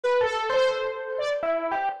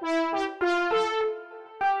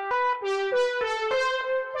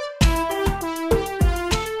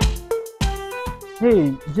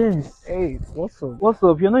Hey, James, Hey, what's up? what's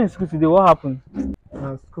up? You're not in school today. What happened?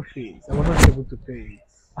 School fees. I wasn't able to pay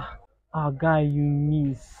it. Guy, you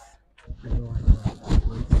miss. I know,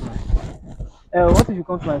 but it's fine. What if you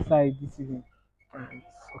come to my side this evening?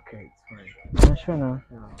 It's okay, it's fine. I'm sure now.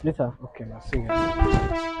 Yeah. Later. Okay, now see you.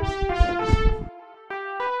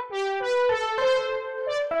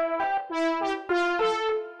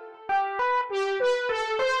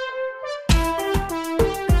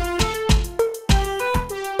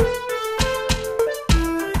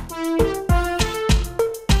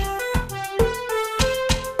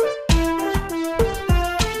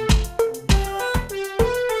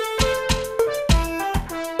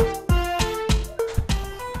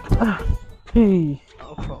 Hey,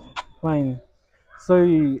 Okay. fine.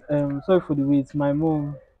 Sorry for the wait. My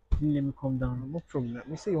mom didn't let me come down. No problem.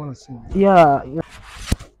 You say you want to see me. Yeah.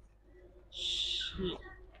 Shit.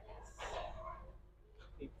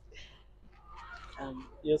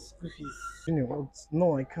 Your school fees. Junior, what?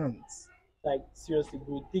 No, I can't. Like seriously,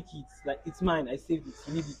 bro, take it. Like it's mine. I saved it.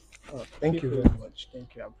 You need it. Pay Thank you for very it. much.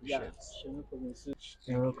 Thank you. I Yeah, appreciate it. sure, no problem. So, Thank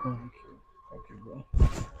you're you. welcome. Thank you, bro.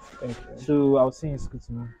 Thank you. So I'll see you in school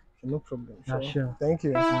tomorrow. No problem. Yeah, Sure. sure. Thank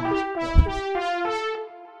you. Yeah.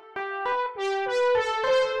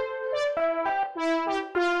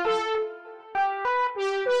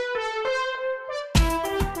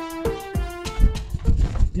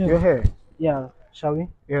 You're here. Yeah. Shall we?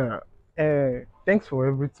 Yeah. Thanks for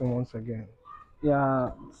everything once again.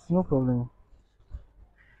 Yeah, it's no problem.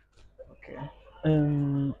 Okay.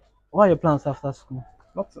 Um, what are your plans after school?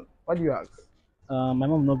 Nothing. What do you ask? My mom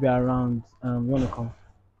will not be around. You wanna come?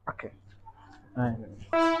 Okay. Alright.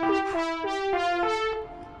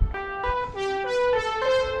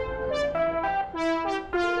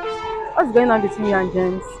 What's going on between you and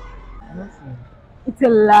James? Nothing. It's a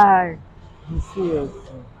lie. Be serious.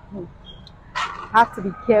 Have to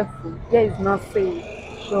be careful. Here is not safe.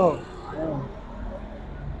 Sure. Yeah.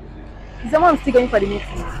 Is someone still going for the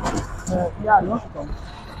meeting? Yeah, you want to come?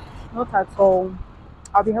 Not at all.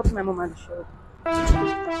 I'll be helping my mom at the shop. That's fine.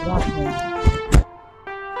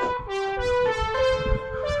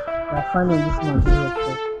 They are finding this man serious.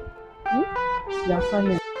 They are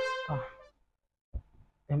finding. Ah,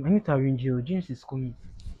 I need to arrange you. James is coming.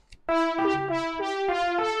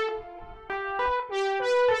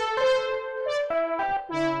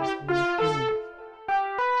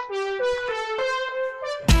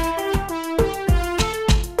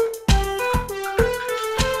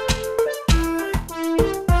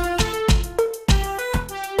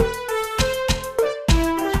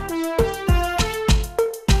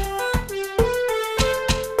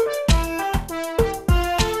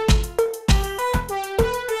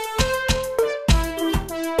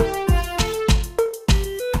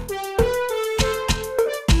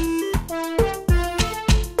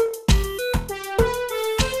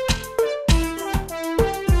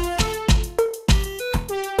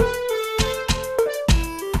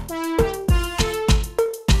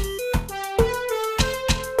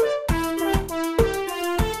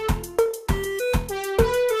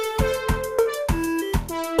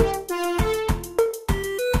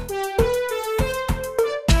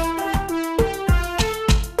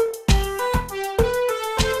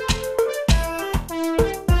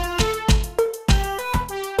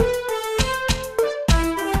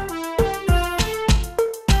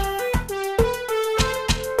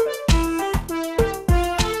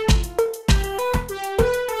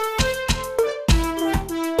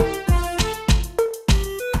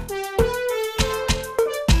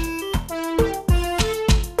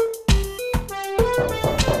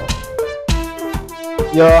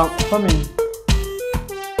 You're coming.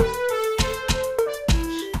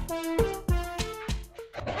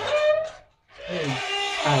 Hey.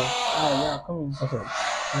 Hi. Hi. Yeah, coming. What's up?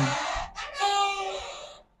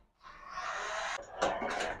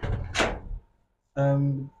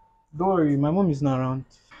 Um, don't worry. My mom is not around.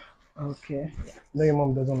 Okay. No, your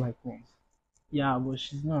mom doesn't like me. Yeah, but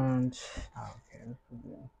she's not around. Okay, no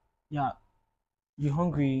problem. Yeah, you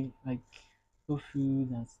hungry? Like, go food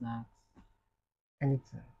and snacks.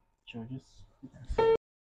 Anything. Sure, just.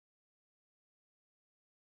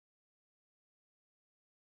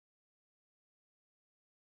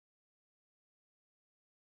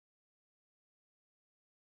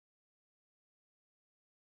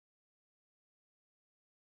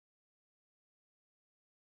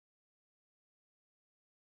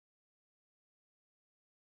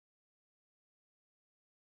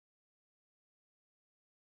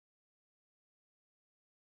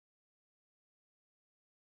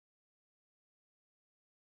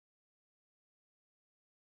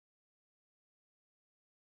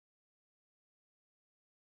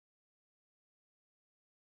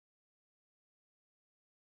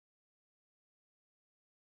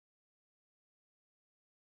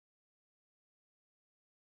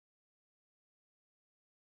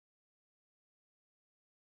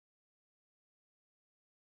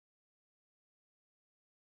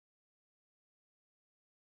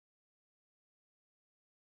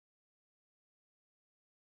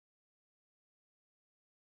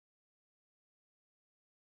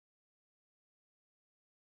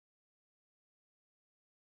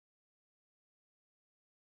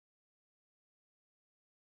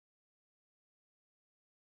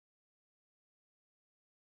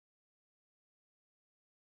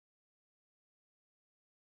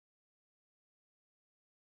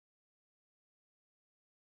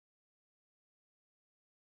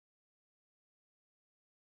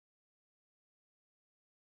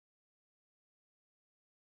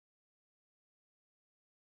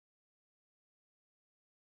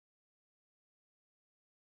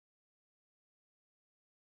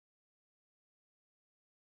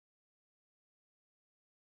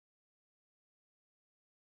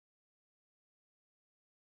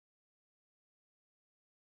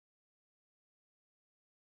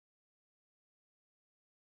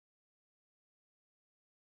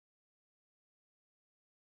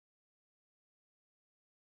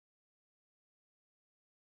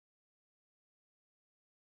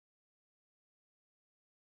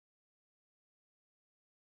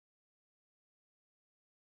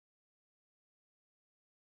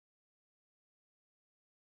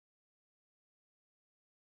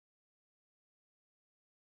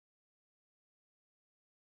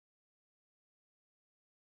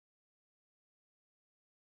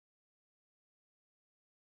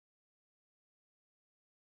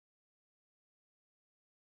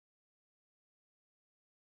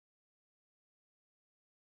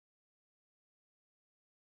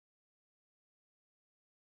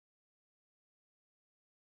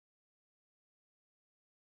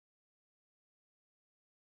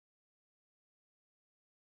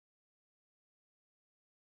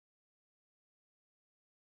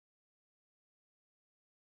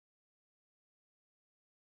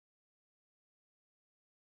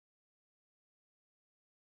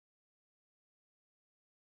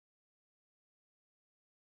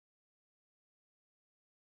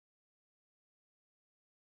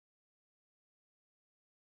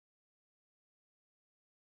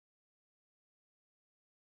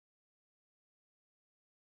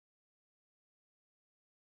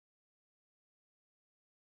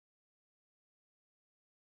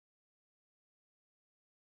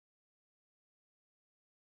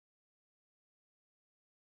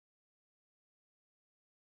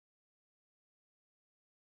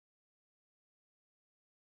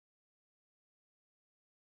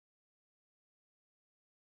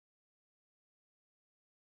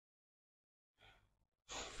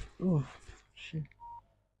 Oh, shit.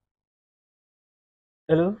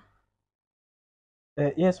 Hello?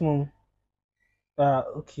 Yes, mom.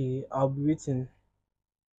 Okay, I'll be waiting.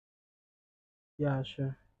 Yeah,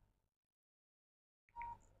 sure.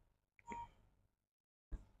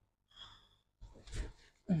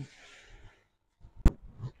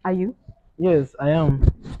 Are you? Yes, I am.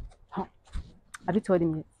 Huh. Have you told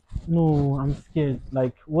him yet? No, I'm scared.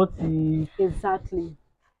 Like, what if? Exactly.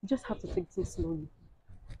 You just have to take things slowly.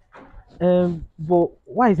 But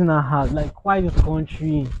why isn't that hard? Like, why this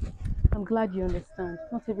country? I'm glad you understand.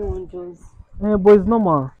 Not everyone does. But it's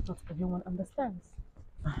normal. Not everyone understands.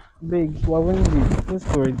 Big, we're winning this. Let's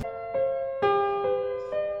go it.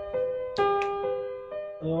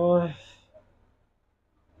 Oh,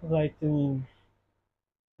 what do I think?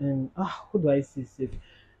 Who do I see safe?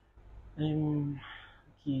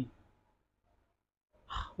 Okay.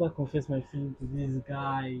 How do I confess my feeling to this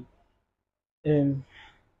guy? Um,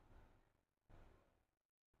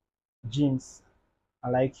 James, I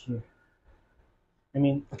like you.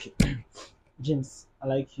 Okay, James, I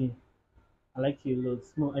like you. I like you a lot.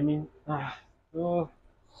 No, oh,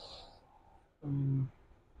 um,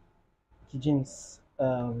 okay, James,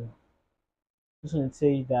 just want to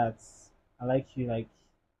say that I like you,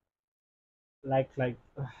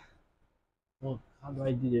 oh, how do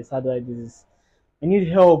I do this? How do I do this? I need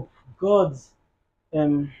help. God,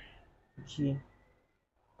 um, okay,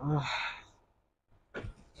 ah,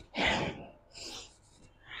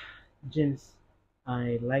 James,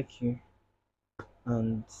 I like you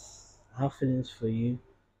and I have feelings for you.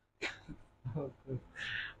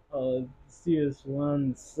 Serious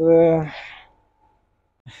ones.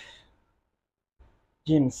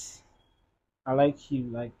 James, I like you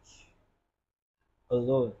like a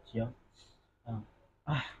lot, yeah. Um,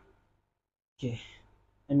 ah, okay.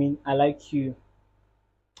 I like you.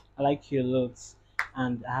 I like you a lot,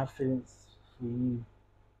 and I have feelings for you.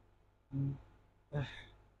 Mm, ah,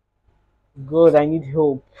 God, I need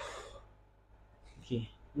help. Okay,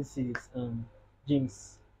 this is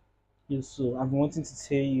James. You so I've been wanting to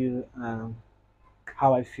tell you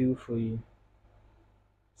how I feel for you.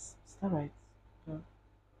 Is that right? Yeah.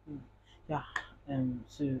 Mm, yeah.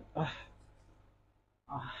 So ah.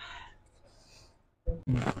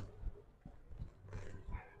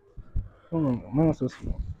 No, no, no, mine was so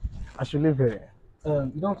small. I should leave here.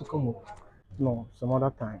 You don't have to come up. No, some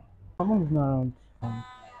other time. My mom is not around.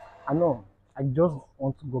 I know. I just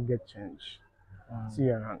want to go get change. See Um,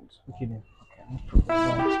 you around. okay then. Okay, no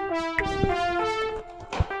problem.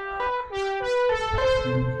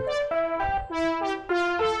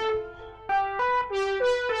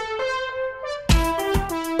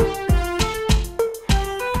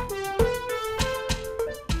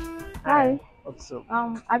 Hi. What's up?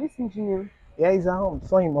 Have you seen Junior? Yeah, he's at home.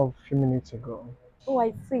 Saw him a few minutes ago. Oh,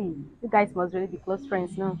 I see. You guys must really be close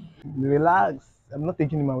friends now. Relax. I'm not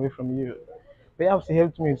taking him away from you. Perhaps he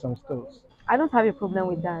helped me with some stuff. I don't have a problem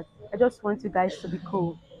with that. I just want you guys to be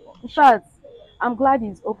cool. In fact, I'm glad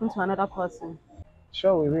he's open to another person.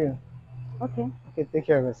 Sure, we will. Okay. Okay, take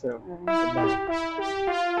care of yourself. Bye.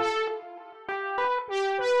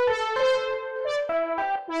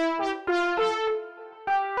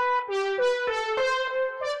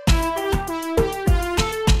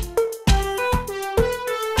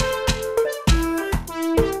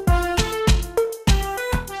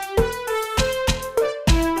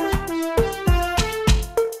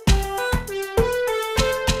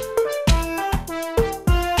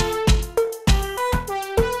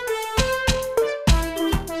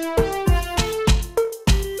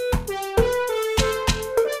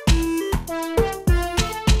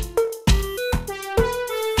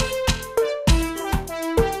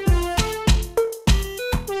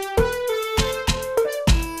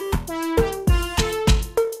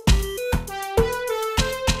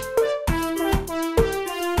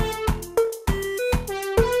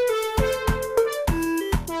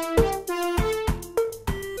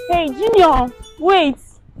 Hey, Junior, wait.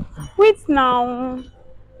 Wait now.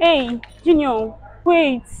 Hey, Junior,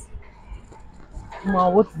 wait. Ma,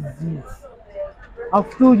 what is this? I've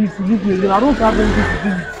told you to leave me alone. I don't have anything to do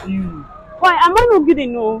with you. Why am I not good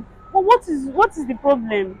enough? But what is the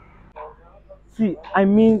problem? See,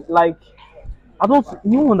 like, I don't.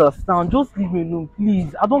 You understand? Just leave me alone,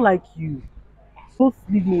 please. I don't like you. Just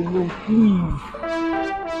leave me alone, please.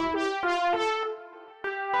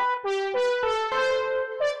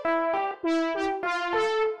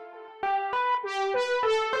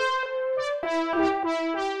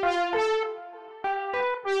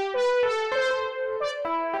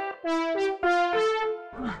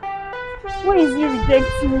 Why is he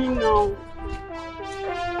rejecting me now?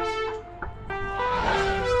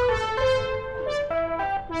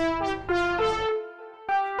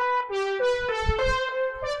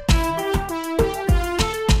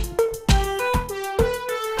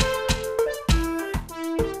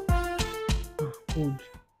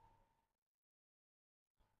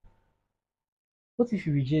 What if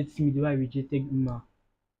he rejects me the way I rejected Uma?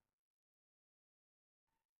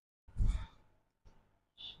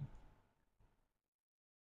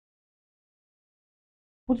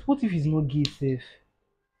 What if he's not gay safe?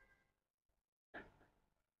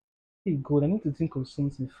 Hey God, I need to think of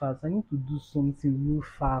something fast. I need to do something real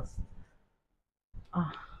fast.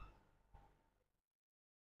 Ah,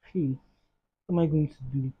 hey, what am I going to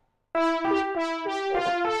do?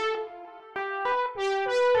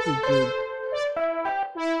 Hey God.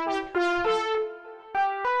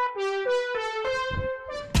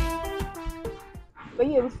 Were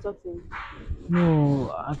you able to talk to him? No,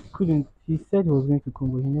 I couldn't. He said he was going to come,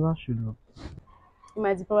 but he never showed up. He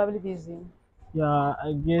might be probably busy. Yeah,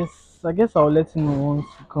 I guess I'll let him know once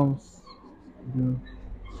he comes. Mm.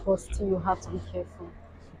 But still, you have to be careful.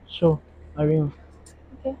 Sure, I will.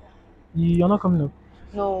 Okay? You're not coming up.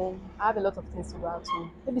 No, I have a lot of things to go out to.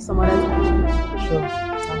 Maybe some other time. Sure.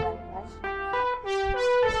 Bye.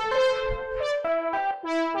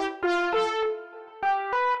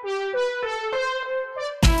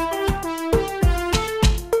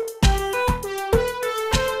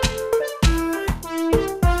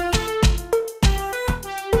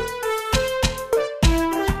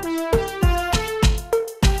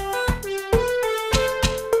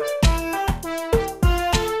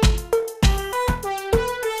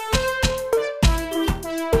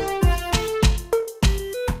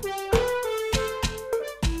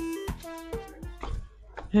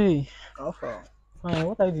 Hey, Alpha. fine.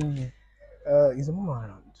 What are you doing here? Is the mama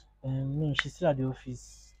around? No, she's still at the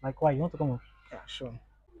office. Like, why? You want to come up? Yeah, sure.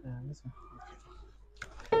 Listen.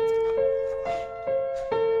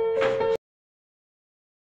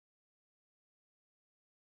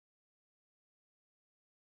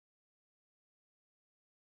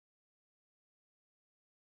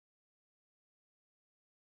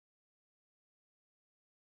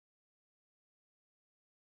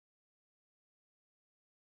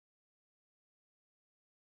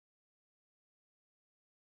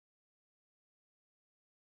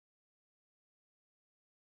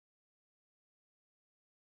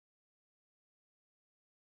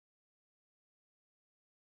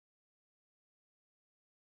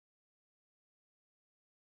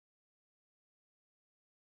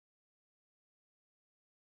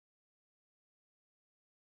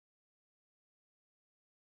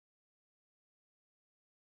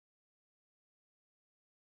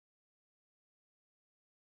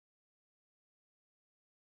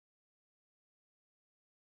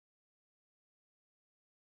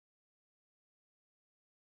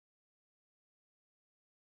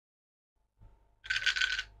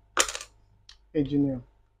 Hey, Junior.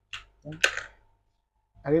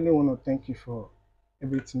 I really want to thank you for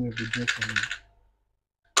everything you've been doing for me.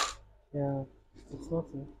 Yeah, it's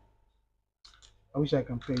nothing. I wish I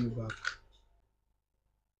can pay you back.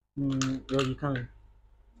 Well, you can.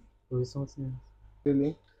 There is something else.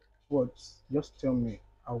 Really? What? Just tell me.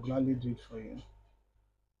 I'll gladly do it for you.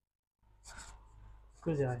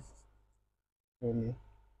 Close your eyes. Really?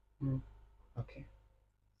 Mm. Okay.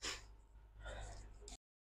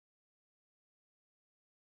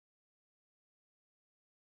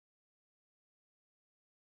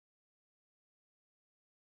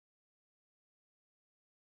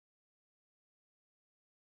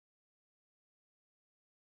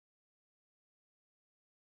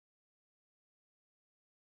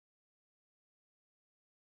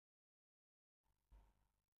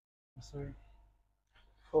 I'm sorry.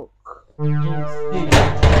 Fuck.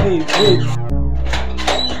 Hey, wait.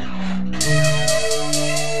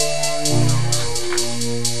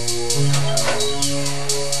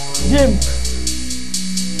 James.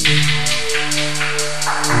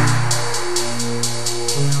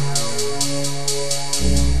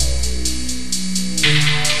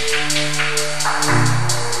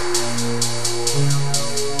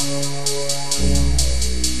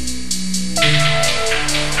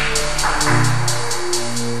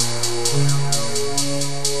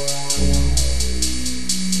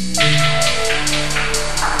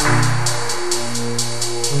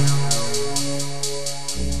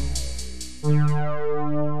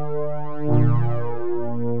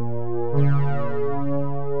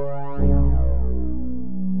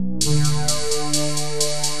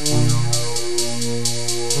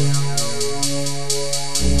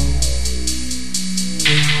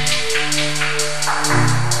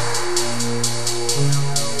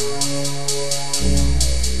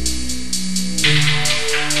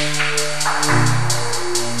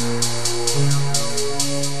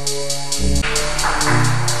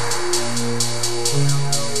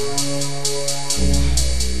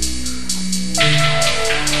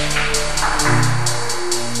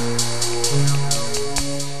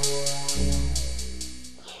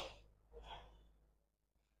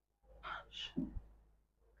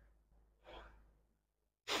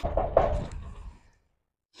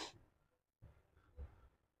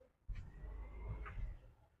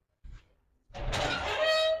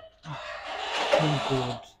 Thank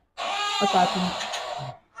God. What happened?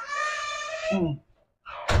 Hmm.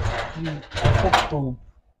 I fucked up.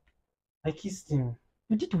 I kissed him.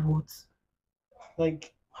 You did what?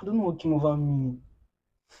 Like, I don't know what came over me.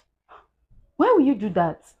 Why will you do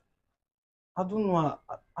that? I don't know.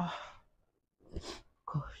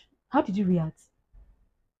 Gosh, how did you react?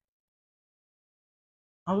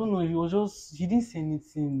 I don't know. He didn't say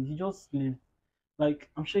anything. He just left. Like,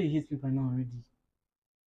 I'm sure he hates me by now already.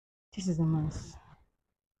 This is a mess.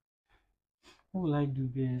 What will I do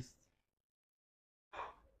best?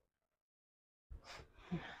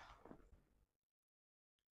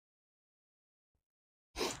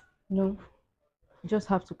 No, you just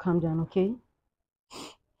have to calm down, okay?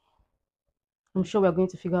 I'm sure we're going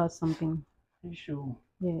to figure out something. Are you sure?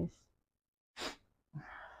 Yes.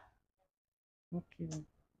 Okay.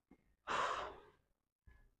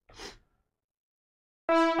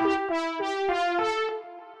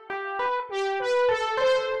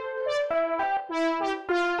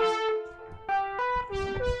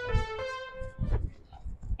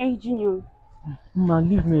 Hey, Junior, Ma,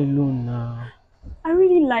 leave me alone now. I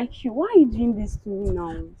really like you. Why are you doing this to me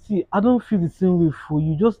now? See, I don't feel the same way for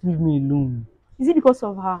you. Just leave me alone. Is it because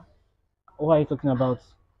of her? What are you talking about?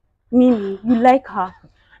 Mimi, you like her.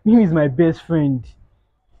 Mimi is my best friend.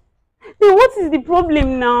 Then what is the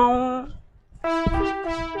problem now?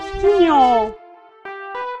 Junior,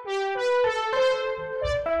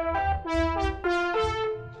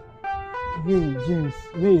 Hey, James,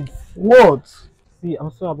 wait. What? See,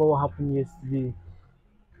 I'm sorry about what happened yesterday.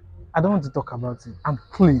 I don't want to talk about it. And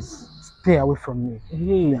please stay away from me.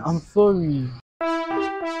 Hey, I'm Please. sorry.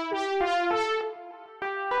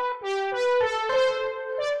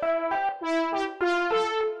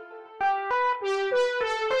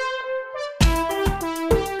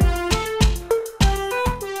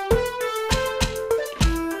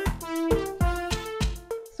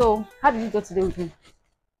 So, how did you go today with me?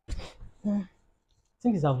 I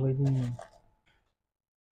think he's avoiding me.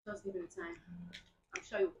 Just give him time. I'm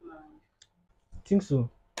sure you'll come around. Think so.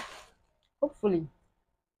 Hopefully.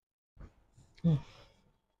 Give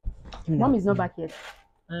me Mom that is not phone. back yet.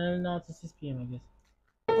 Now to 6 p.m. I guess.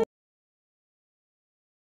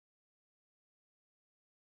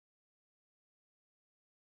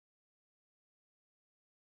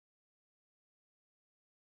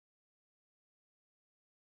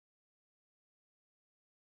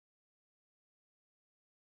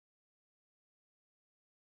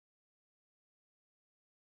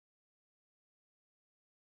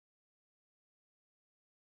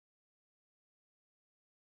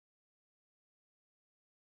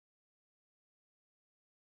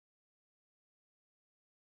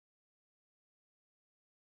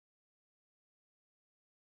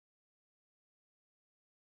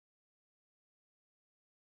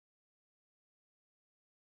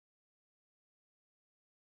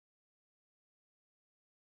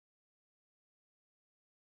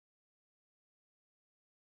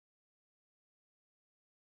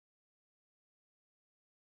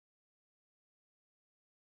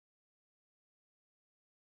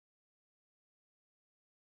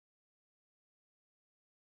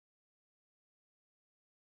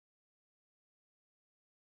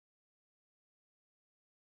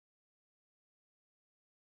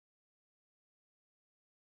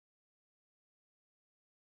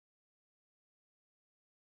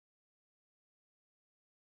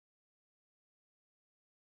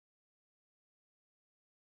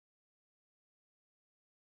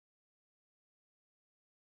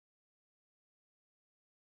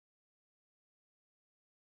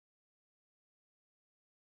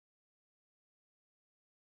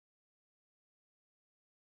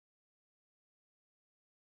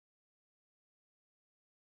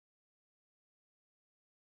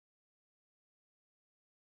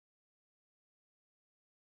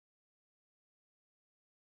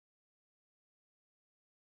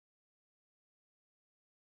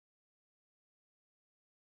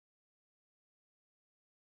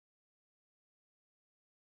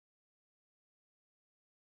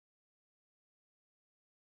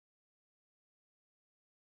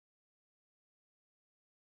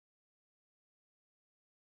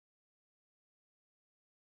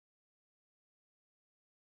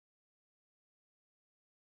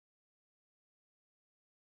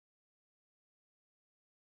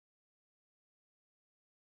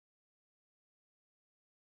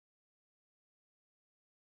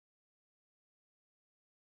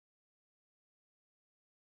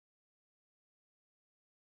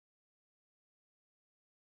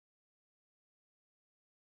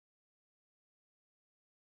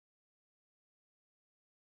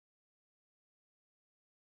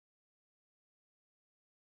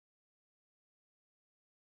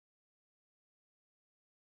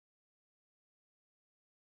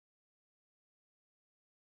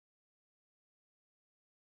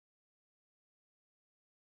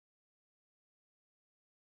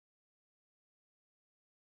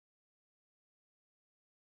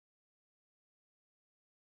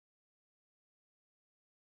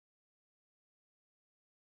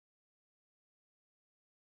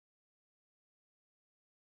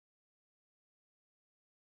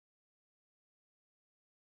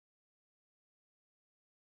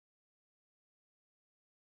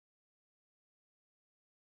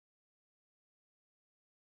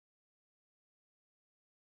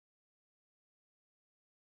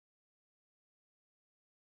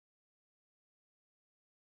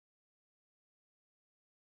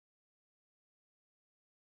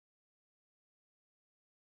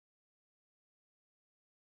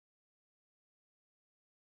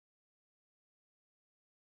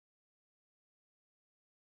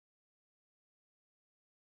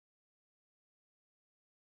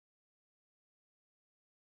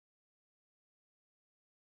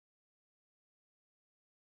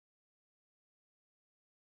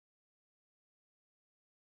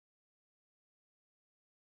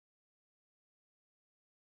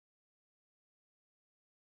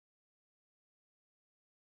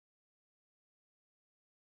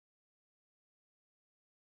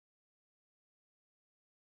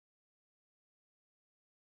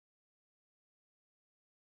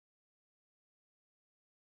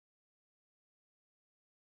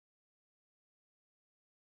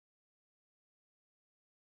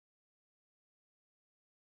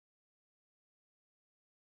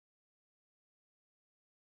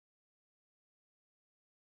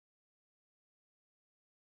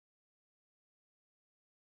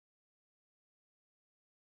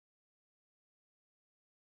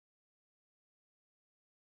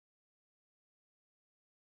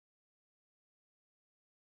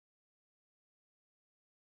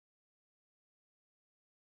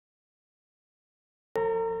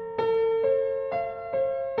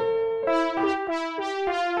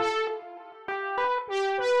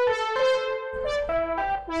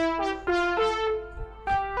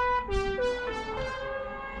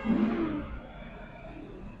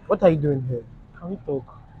 What are you doing here? Can we talk?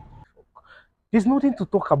 There's nothing to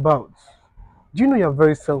talk about. Do you know you're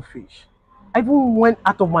very selfish? I even went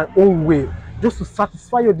out of my own way just to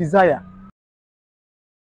satisfy your desire,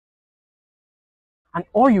 and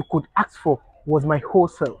all you could ask for was my whole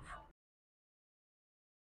self.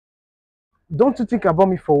 Don't you think about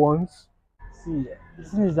me for once? See, the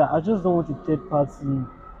thing is that I just don't want a third party.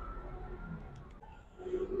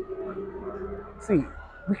 See,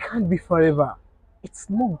 we can't be forever. It's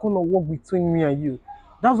not gonna work between me and you.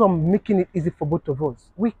 That's why I'm making it easy for both of us.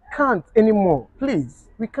 We can't anymore. Please,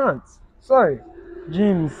 we can't. Sorry.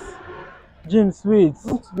 James, James, wait.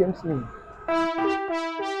 Don't games me.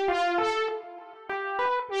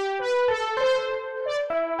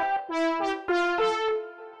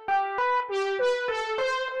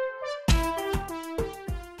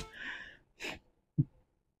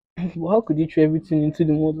 How could you throw everything into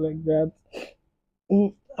the mud like that?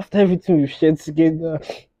 After everything we've shared together.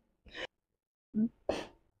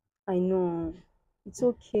 I know. It's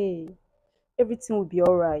okay. Everything will be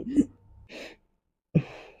alright.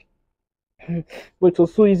 But it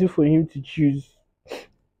was so easy for him to choose.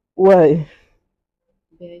 Why?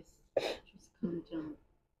 Bess, just calm down.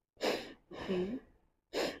 Okay?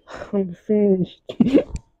 I'm finished. It's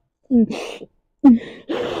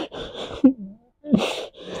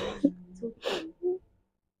okay.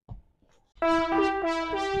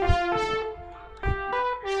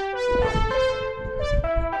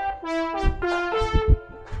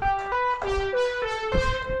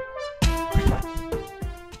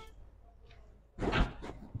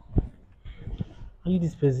 Are you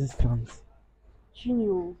this persistent?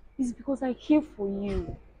 Junior, it's because I care for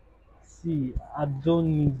you. See, I don't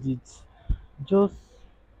need it. Just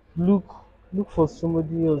look look for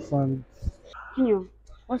somebody else Junior,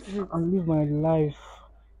 what is it? and live my life.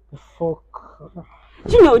 The fuck.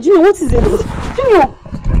 Junior, what is it? Junior!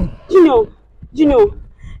 Junior! Junior!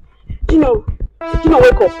 Junior! Junior,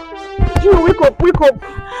 wake up! Junior, wake up! Wake up!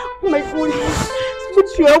 Oh my phone!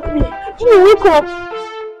 Somebody should help me! Junior, wake up!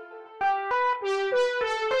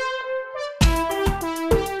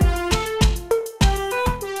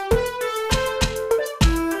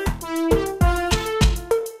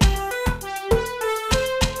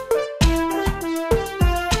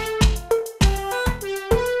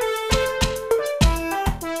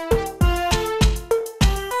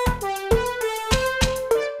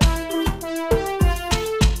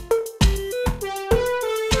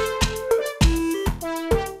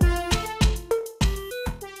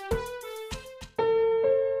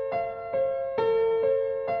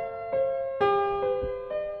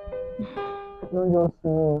 Not just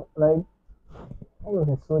like all of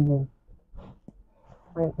a sudden,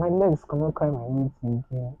 my legs cannot carry my weight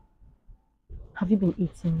again. Have you been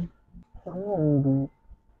eating? I'm not hungry.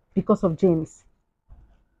 Because of James.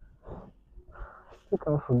 You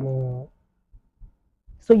can't forget me.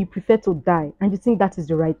 So you prefer to die and you think that is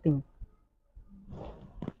the right thing.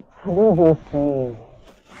 Don't just me.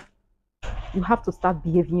 You have to start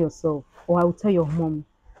behaving yourself or I will tell your mom.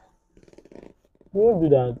 You won't do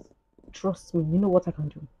that. Trust me, you know what I can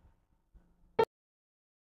do.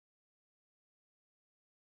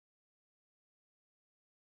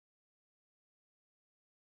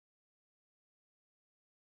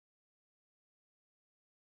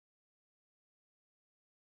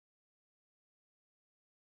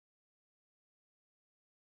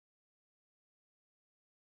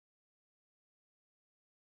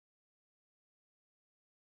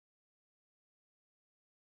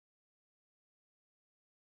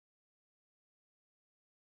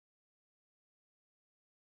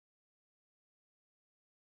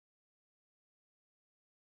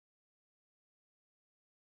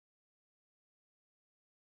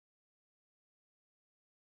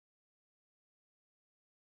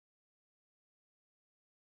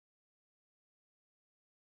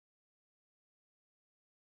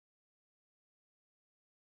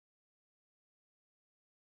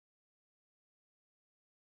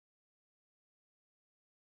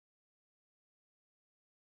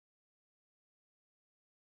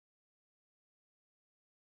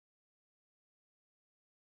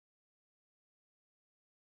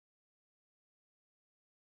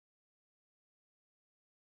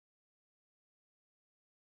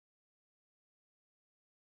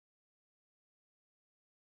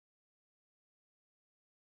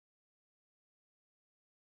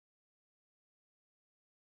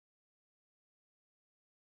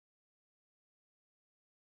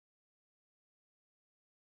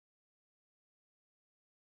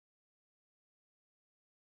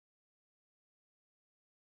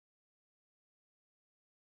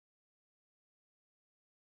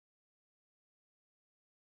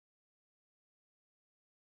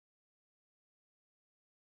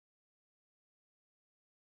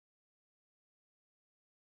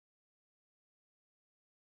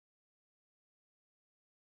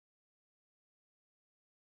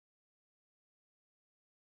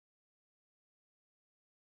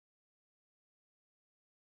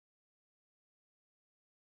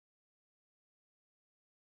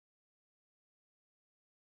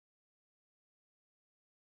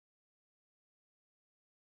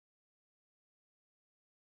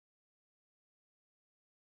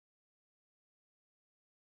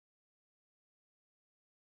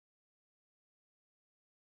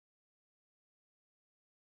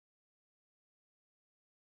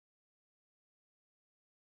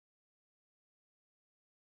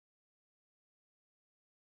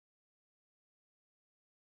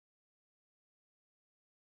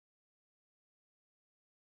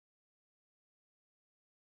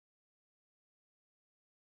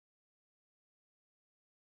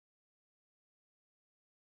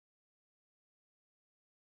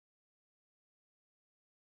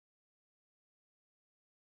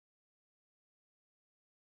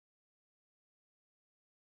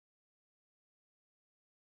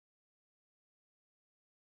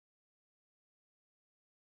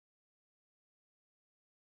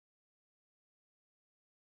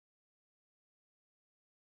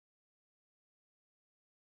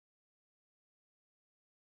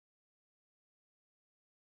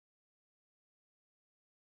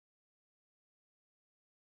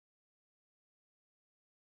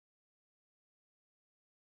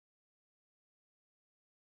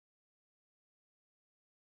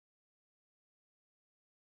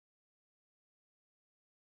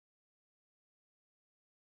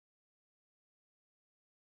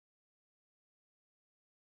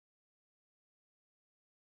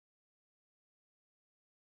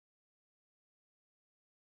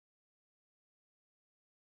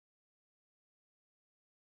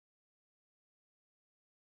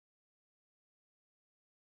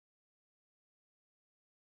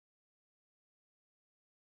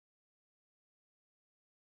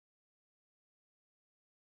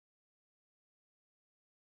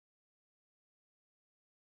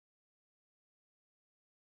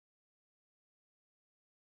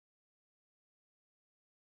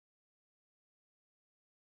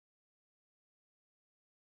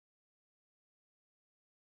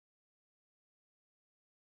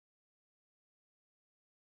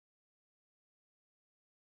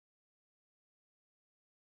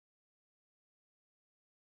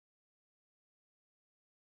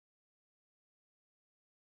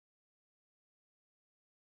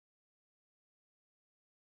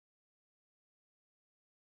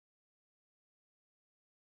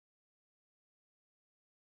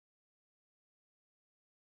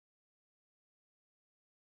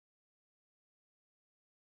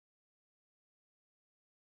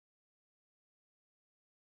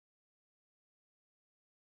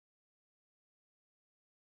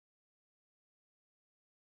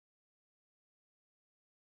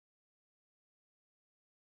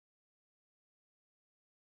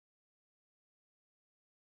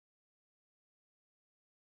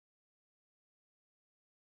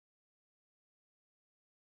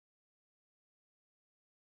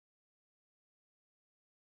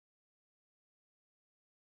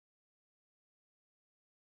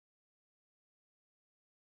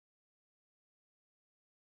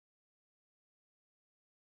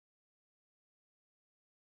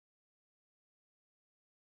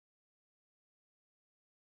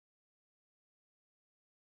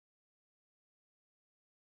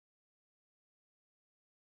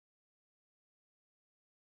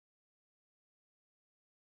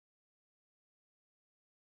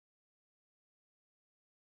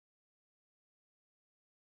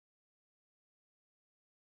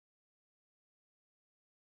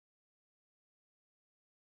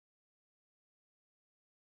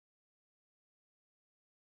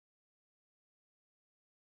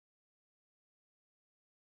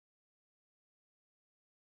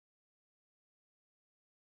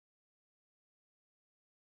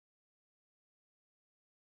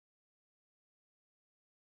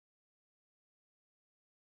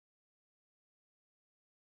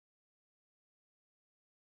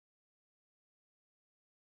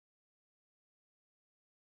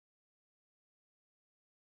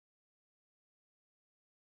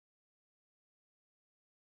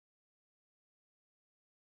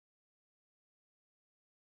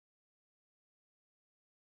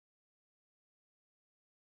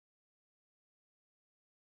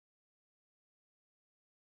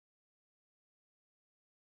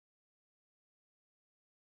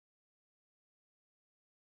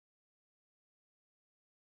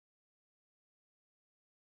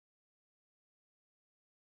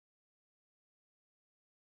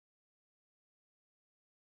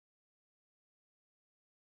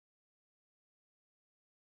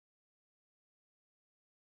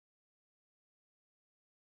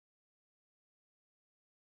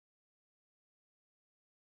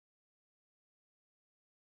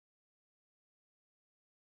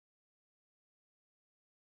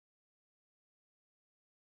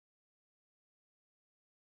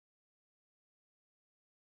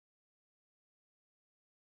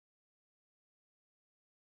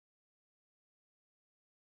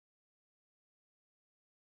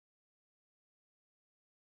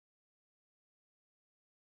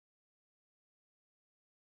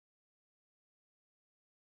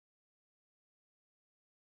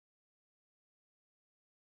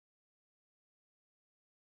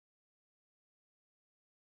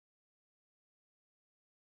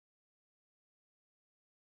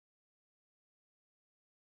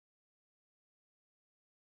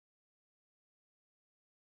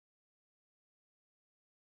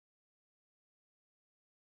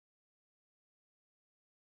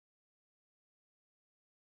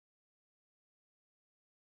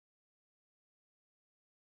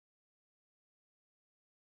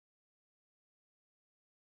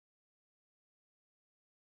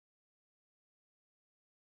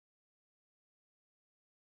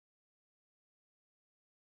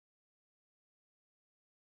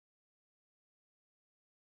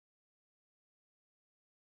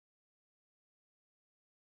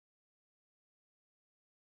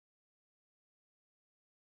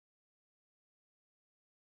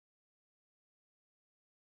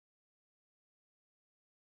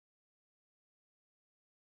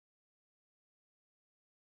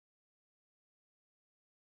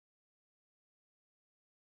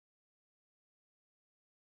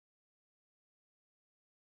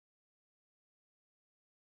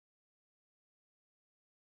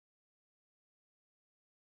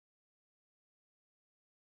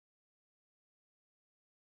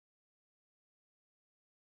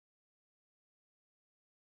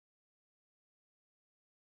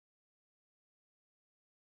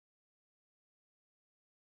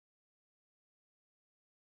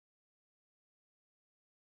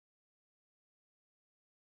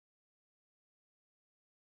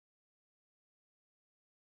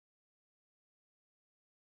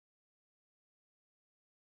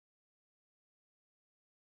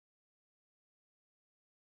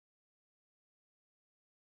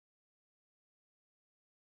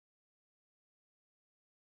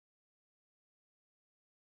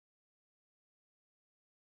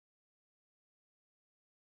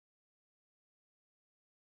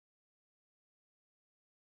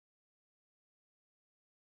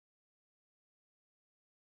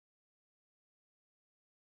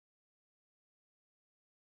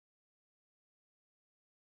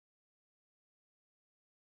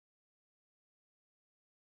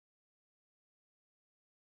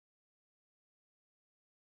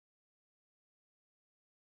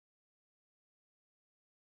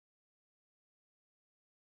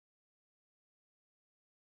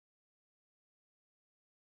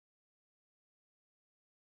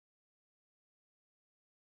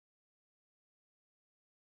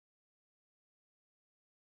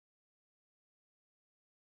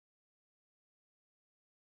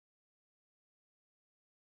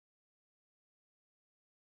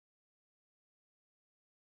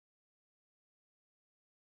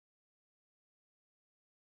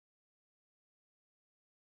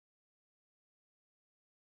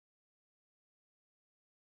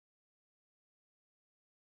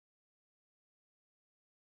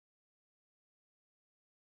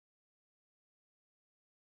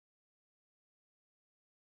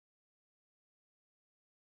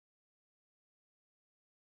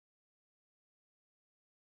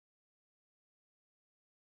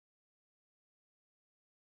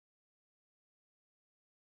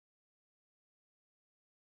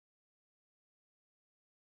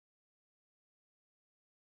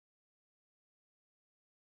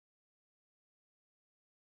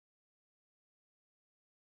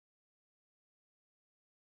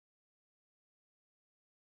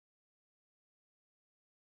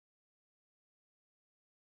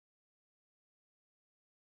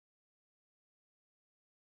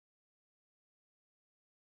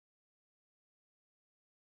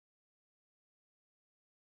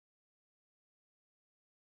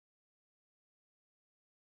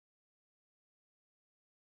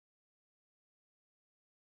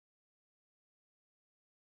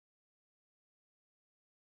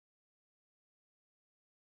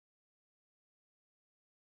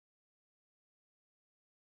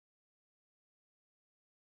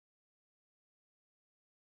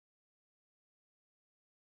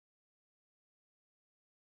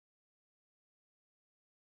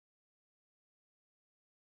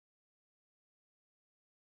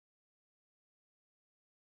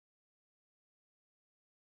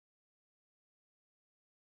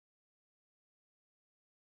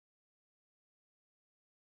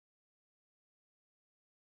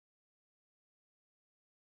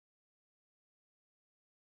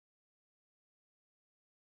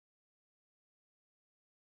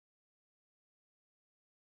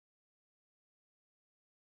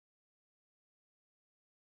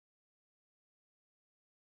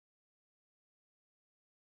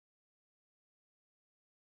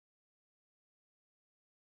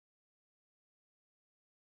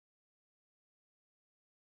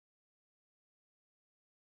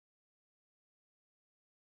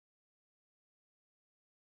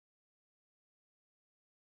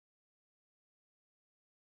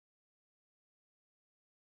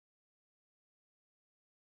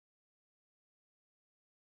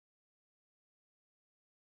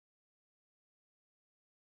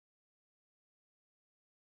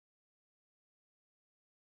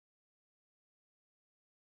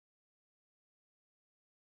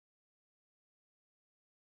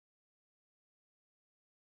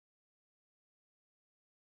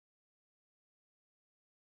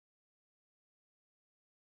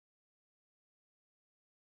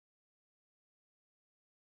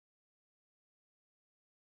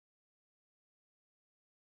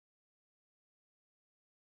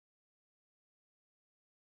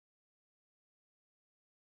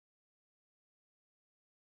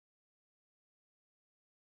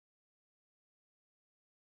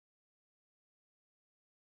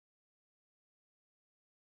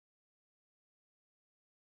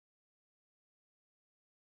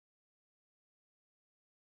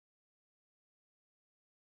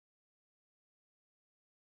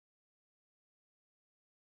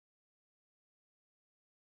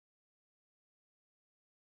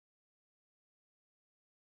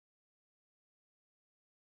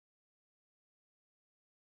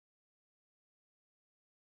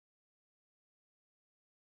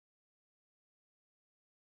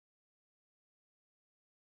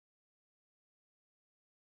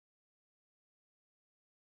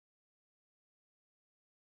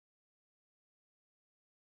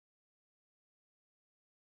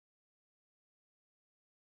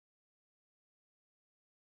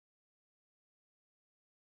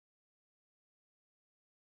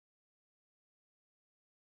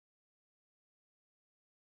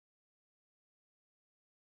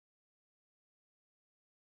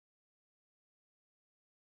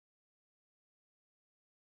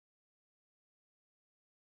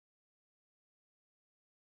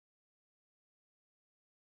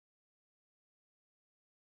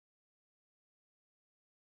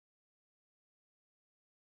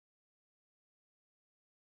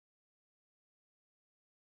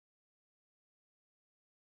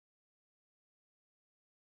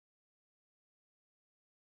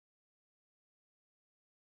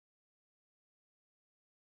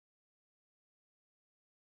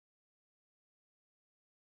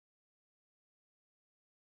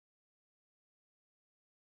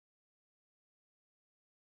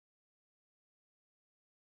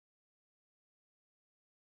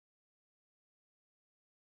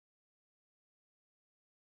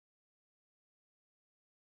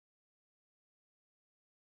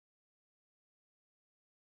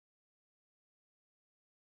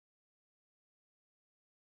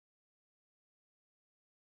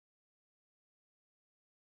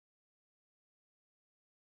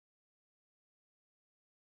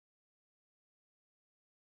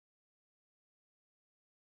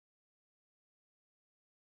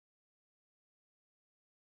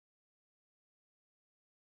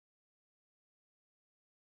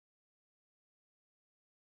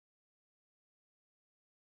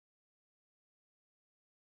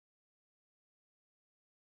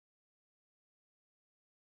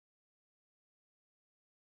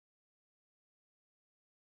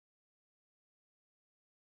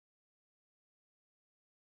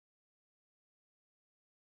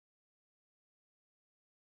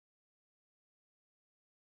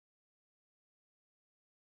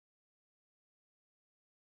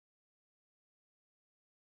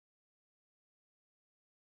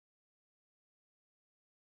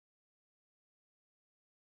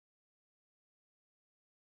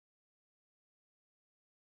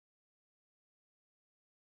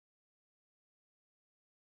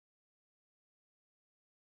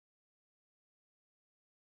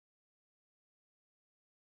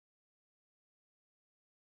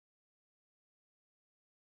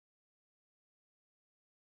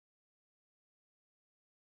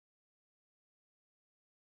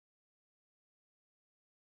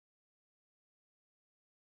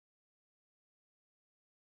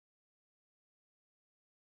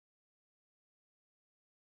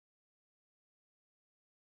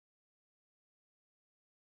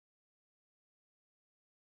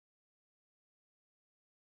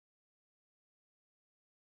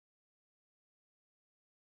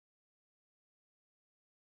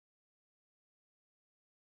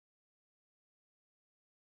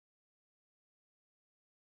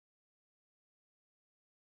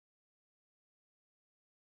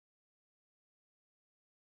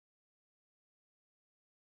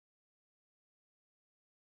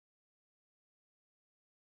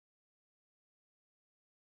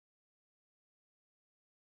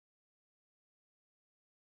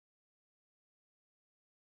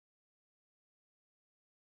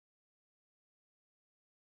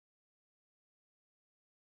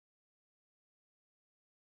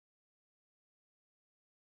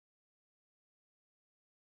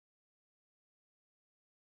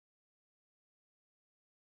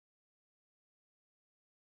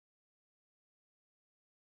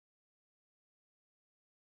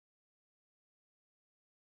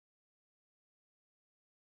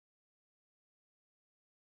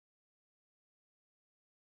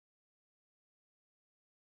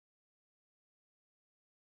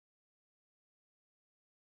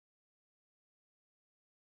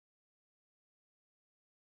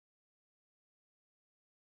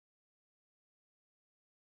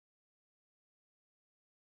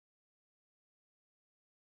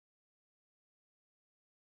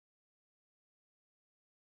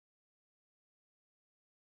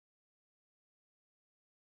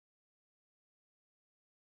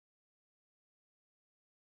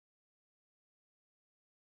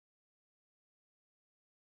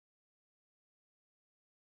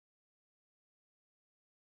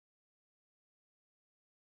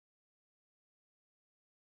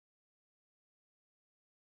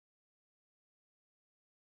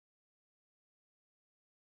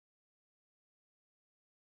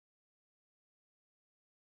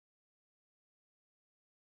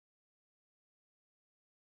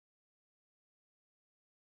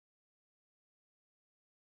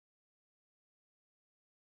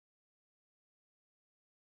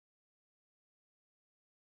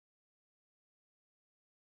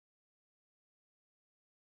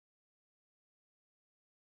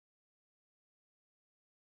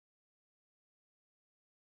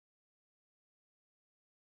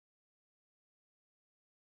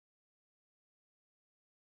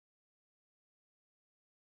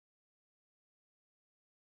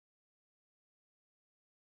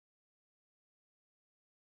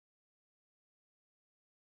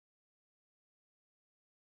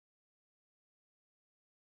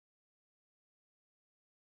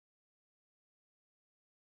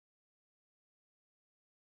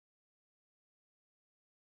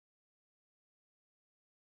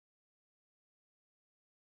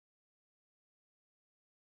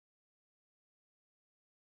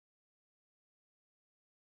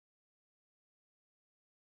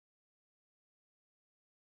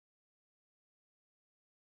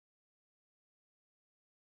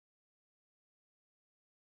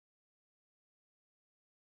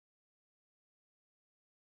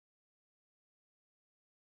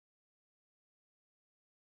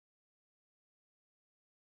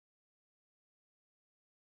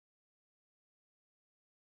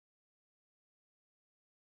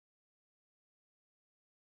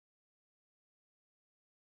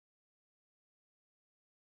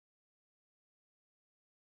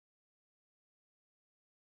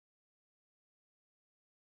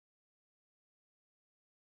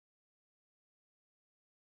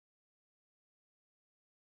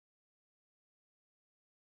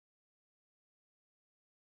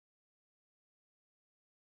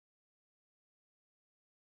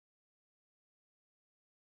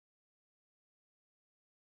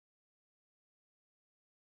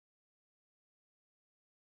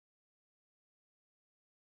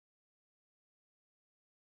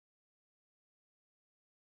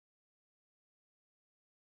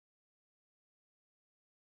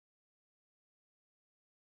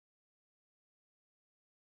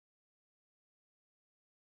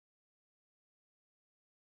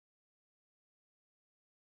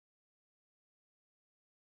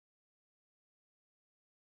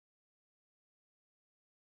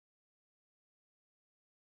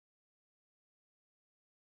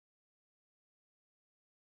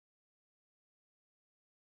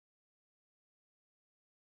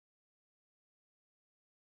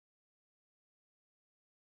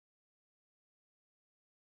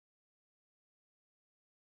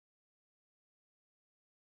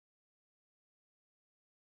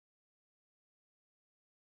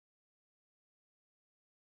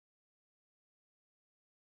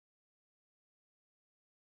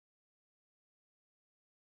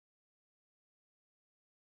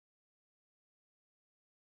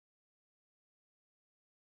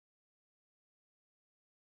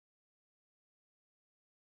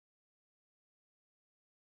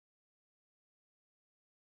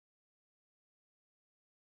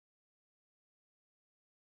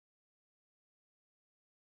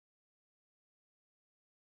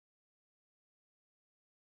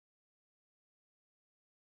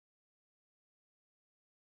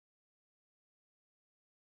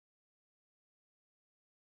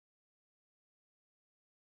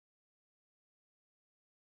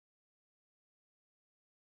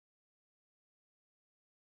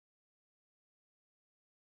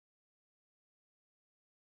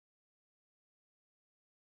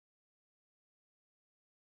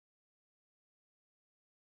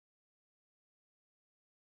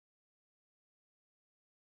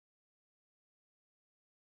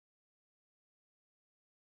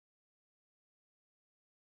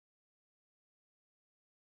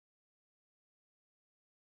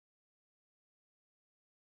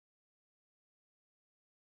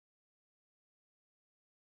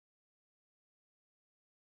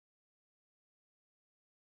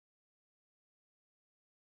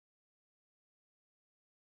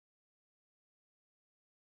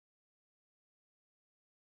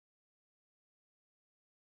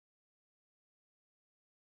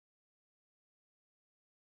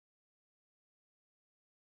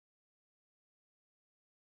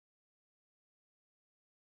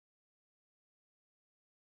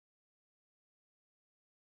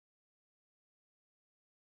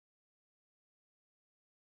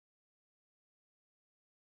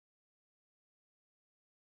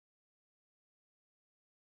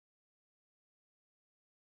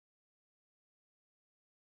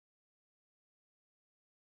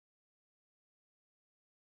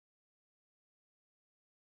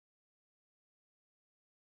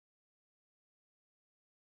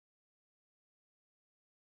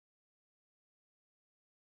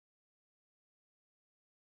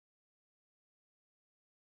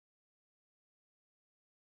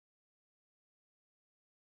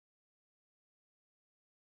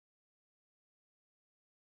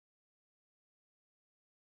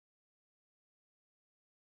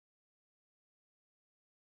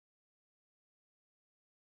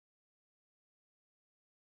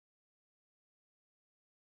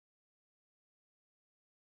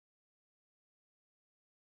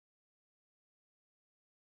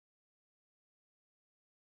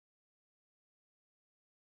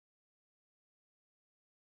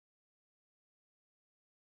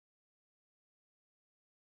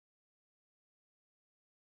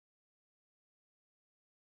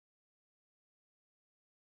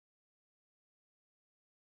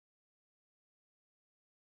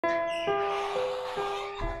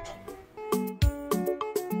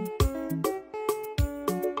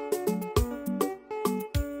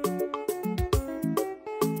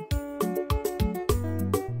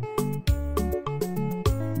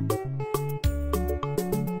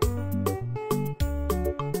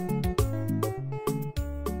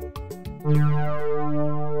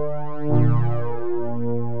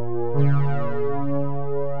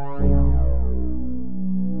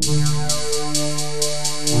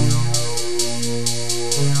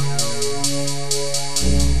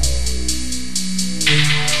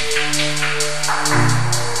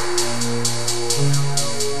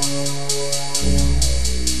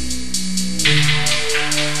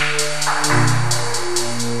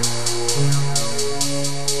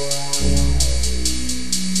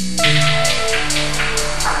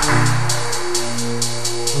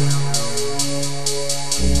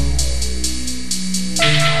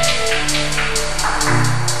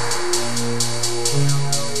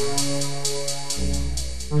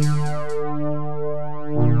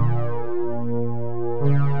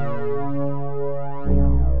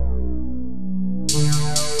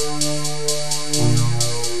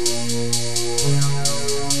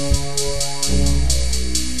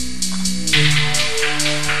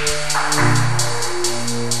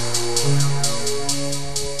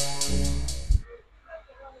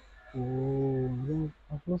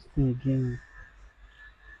 What's the again?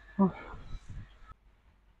 Oh,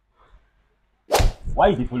 Why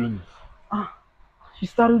you dey follow me? she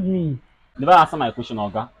startled me. Never answer my question,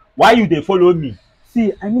 Oga. Why you dey follow me?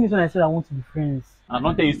 See, I mean it when I said I want to be friends. And I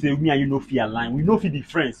don't tell you say me and you no fit align. We no fit be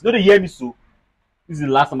friends. No dey hear me so. This is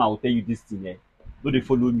the last time I will tell you this thing. No dey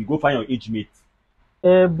follow me. Go find your age mate.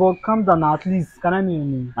 But calm down now, at least. Can I know your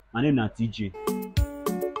name? My name na TJ.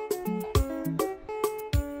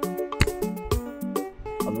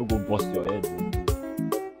 I no go bust your head.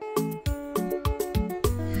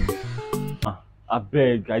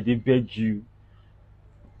 Abeg, I dey beg you.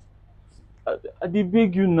 I dey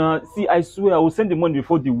beg you now. See, I swear I will send the money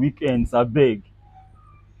before the weekends. Abeg.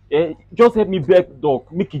 Just help me beg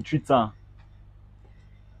doc, make e treat am.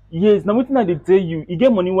 Yes, na wetin I dey tell you. E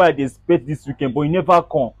get money wey I dey expect this weekend, but e never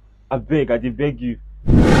come. Abeg, I dey beg you.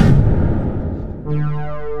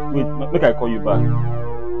 Wait, make I call you back.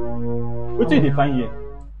 Wetin you dey find here?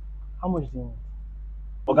 How much do you want?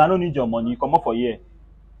 Oga, I no need your money. Comot for here.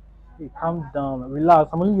 Hey, calm down. Relax.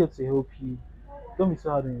 I'm only here to help you. Don't be so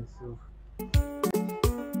hard on yourself.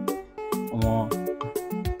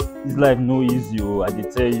 This life no easy, oh. I dey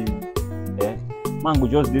tell you. Man go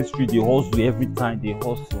just dey street, dey hustle every time, dey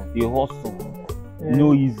hustle.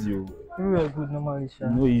 No easy, oh. Everywhere good normally, sha.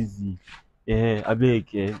 No easy.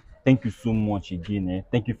 Abeg, thank you so much again.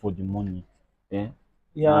 Thank you for the money.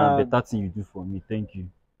 Yeah. Better thing you do for me. Thank you.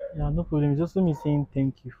 Yeah, no problem. It's just me saying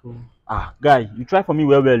thank you for. Guy, you try for me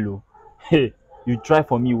well, oh. Hey, you try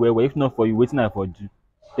for me well. If not for you, wetin I for do?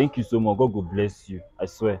 Thank you so much. God go bless you. I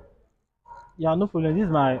swear. Yeah, no problem. This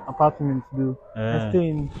is my apartment, though. I stay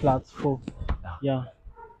in flat 4. Yeah.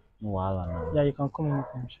 No wahala now. Yeah, you can come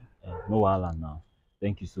anytime, sha. No wahala now.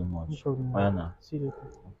 Thank you so much. No problem. Bye now. See you later.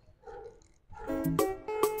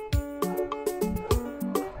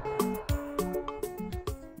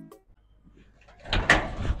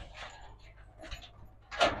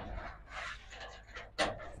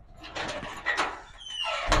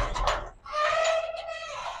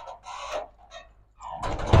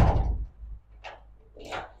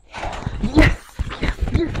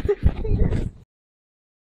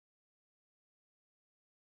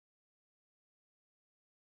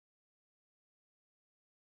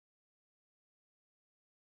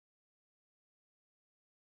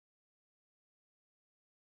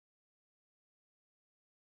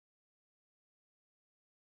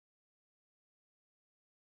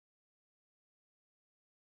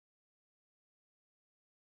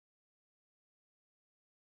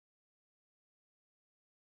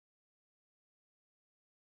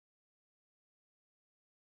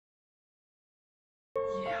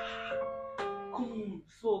 Cool.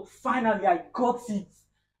 So finally I got it.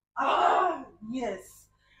 Yes.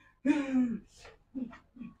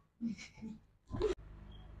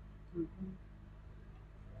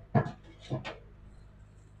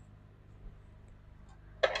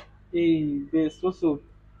 Hey, best, what's up?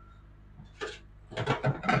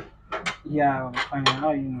 Yeah, I'm fine. How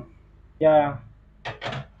are you know? Yeah.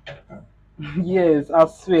 Yes, I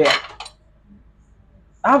swear.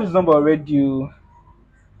 I have his number already. Oh.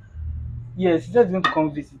 Yes, he just going to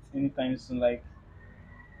come visit anytime soon. Like,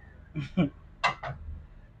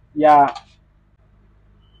 yeah.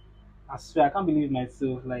 I swear, I can't believe it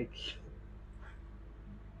myself. Like,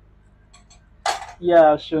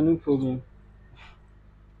 yeah, sure, no problem.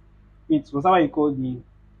 Wait, was that why you called me?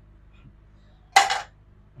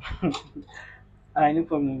 Alright, no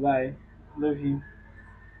problem. Bye. Love you.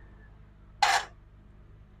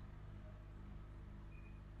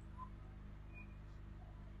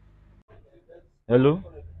 Hello?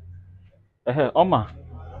 Oma.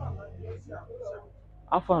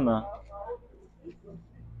 How far now?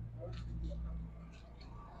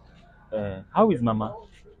 How is Mama?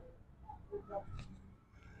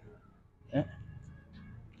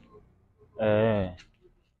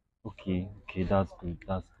 Okay, that's good.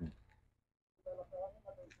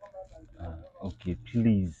 Okay,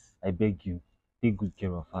 please, I beg you, take good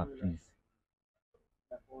care of her, please.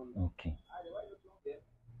 Okay.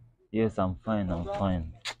 Yes, I'm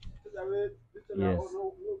fine. Yes.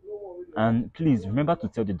 And please remember to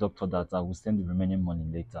tell the doctor that I will send the remaining money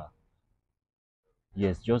later.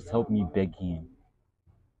 Yes, just help me beg him.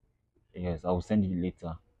 Yes, I will send it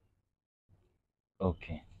later.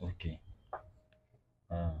 Okay.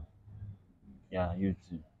 Yeah, you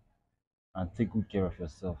too. And take good care of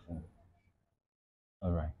yourself.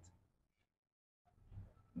 All right.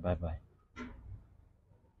 Bye bye.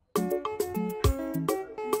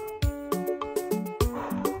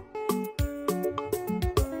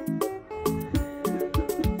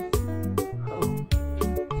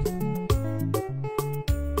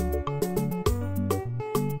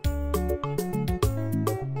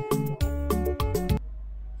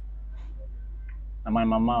 And my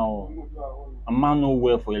mama, oh, my mama no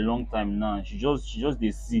well for a long time now. She just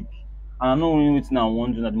dey sick. And I know only wetin I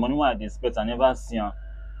wan do na the money wey I dey expect I never see am.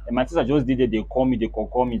 And my sister just dey there, dey call me, dey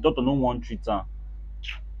call me. Doctor no wan treat am.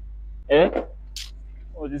 Eh?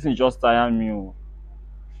 Oh, this thing just tire me. Oh.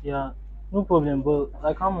 Yeah, no problem, but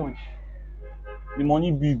like how much? The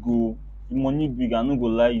money big, oh. The money big. I no go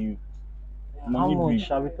lie you. The How money big.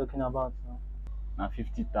 much are we talking about now? Na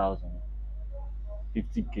 50,000,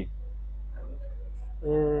 50K. See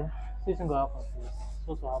wetin go happen first.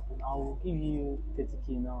 What will happen? I will give you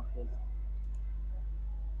 30K now first.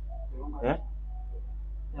 Eh?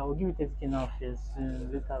 Yeah, I will give you 30K now first.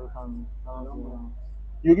 Later we can balance it down.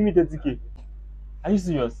 You give me 30K. Are you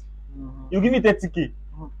serious? Mhm. You give me 30K.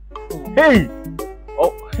 Mhm. Hey!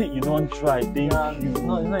 Oh, you don't try. Thank Yeah, you.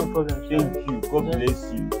 no, it's not a problem. Thank you. God Just-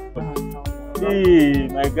 bless you. Uh-huh. Hey,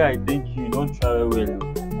 my guy, thank you. You don't try well.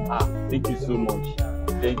 Oh. Ah, thank you so much.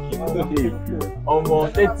 Thank you. Hey,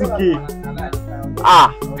 almost 30K.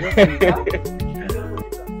 Ah,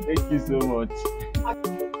 thank you so much.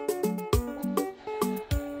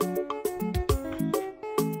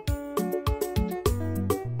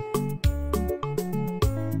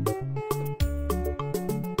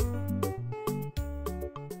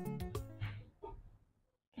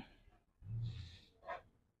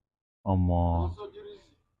 Omo,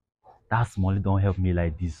 that small don't help me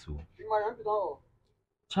like this. So,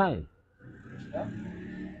 child.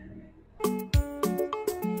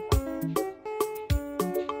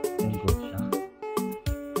 Thank God, sha.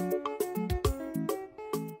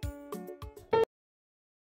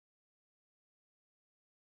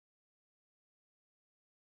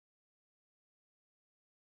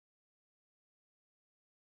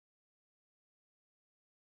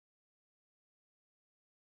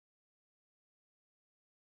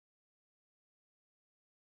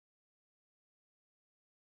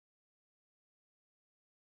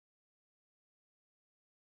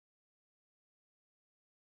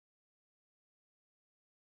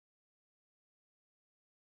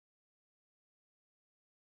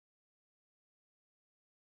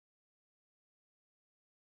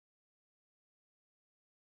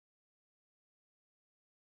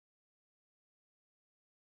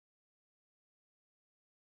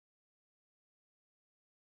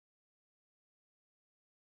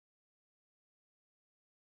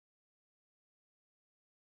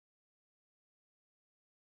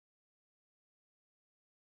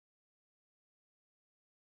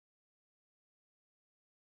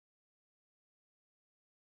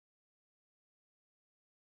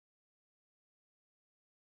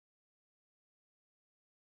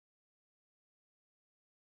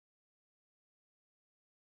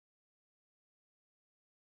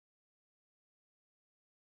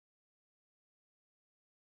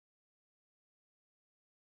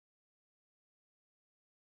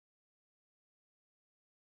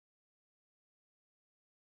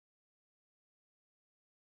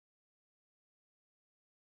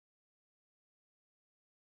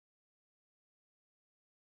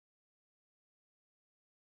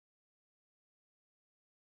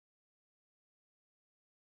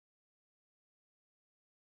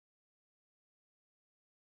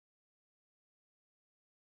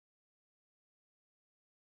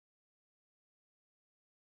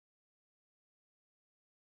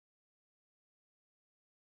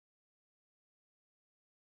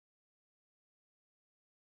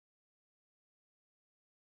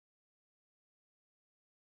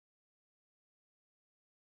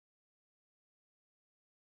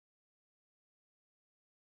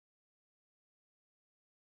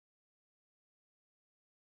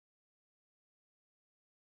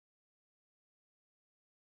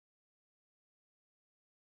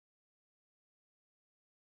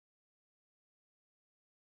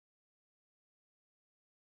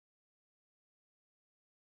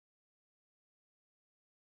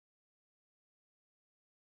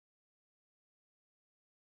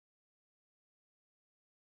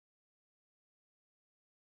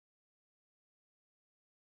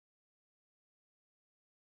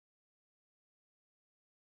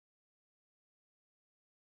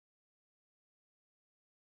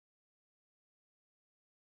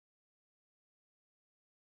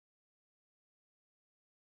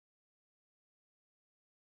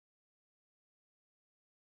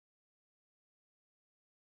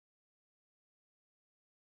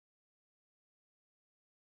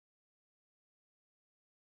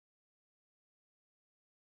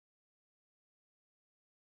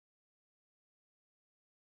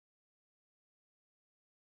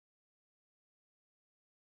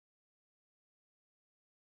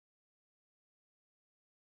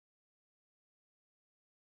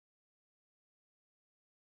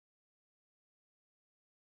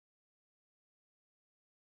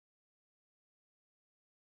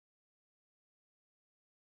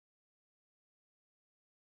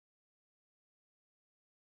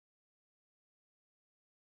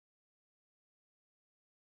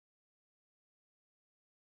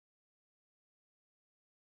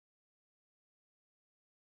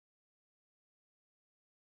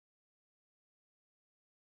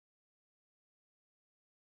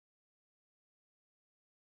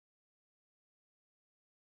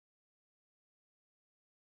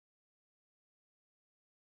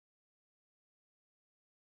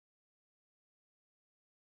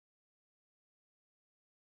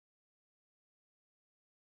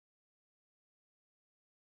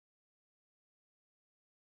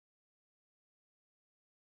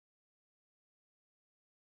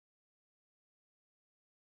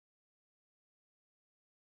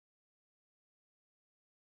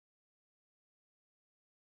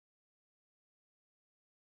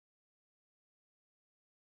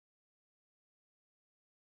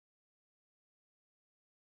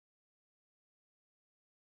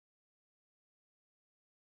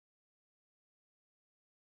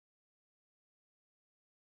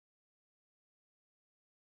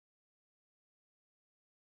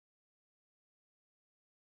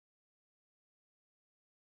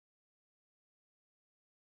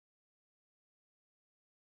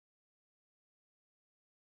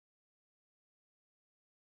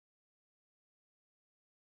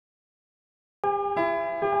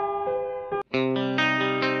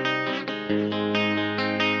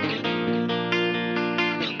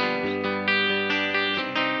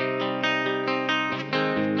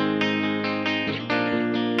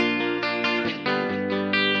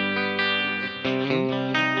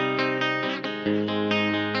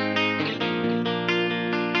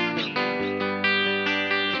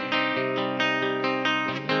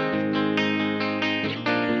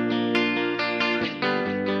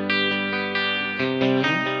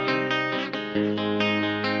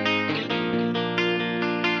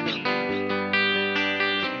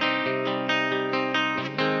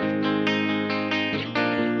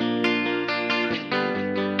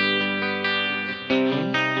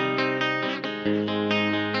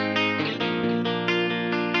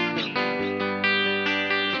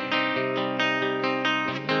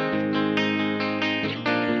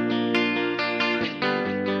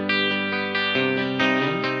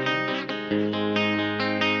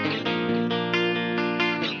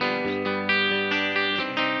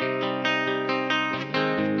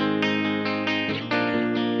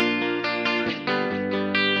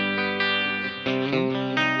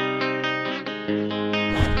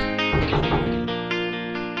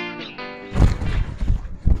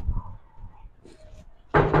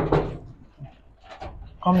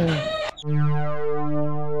 Come in.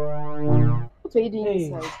 What are you doing Hey,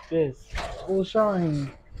 inside? yes. Oh,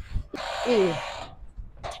 shine. Hey.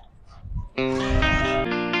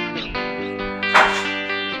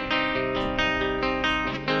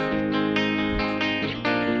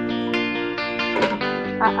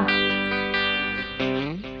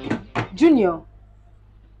 Junior,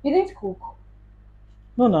 you didn't cook.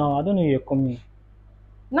 No, no, I don't know you're coming.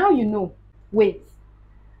 Now you know. Wait.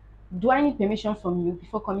 Do I need permission from you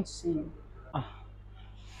before coming to see you?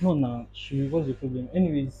 No, no, what's the problem?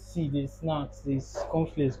 Anyways, see, there's snacks, there's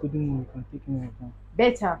cornflakes, good morning, you can take me right now.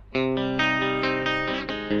 Better.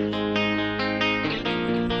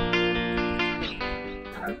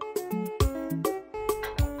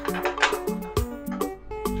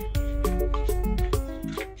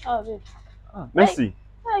 Oh, babe. Mercy.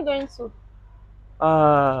 Where are you going to?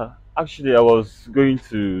 Actually, I was going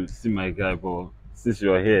to see my guy, but since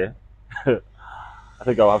you're here, I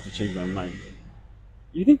think I'll have to change my mind.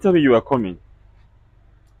 You didn't tell me you were coming.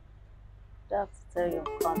 I have to tell you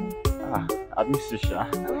I'm coming. I miss you, Sha.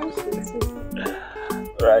 I miss you too.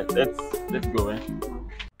 Right, let's go, eh?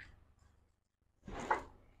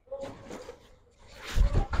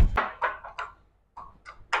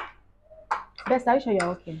 Best, are you sure you're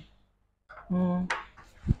okay? Hmm,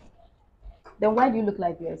 Then why do you look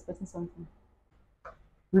like you're expecting something?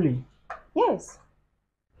 really? Yes.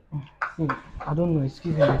 See, I don't know,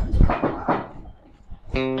 excuse me.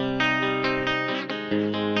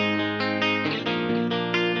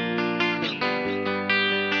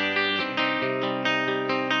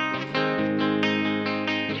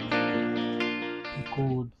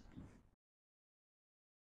 Cold.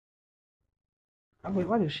 Wait,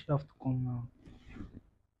 why does she have to come now?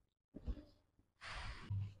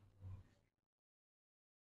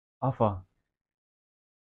 Alpha,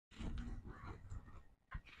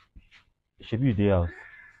 should be the house.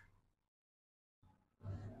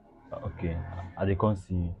 Okay, I dey come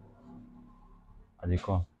see you. I dey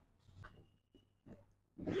come.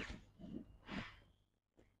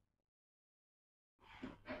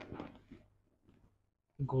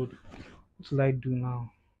 God, what will I do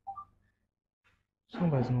now?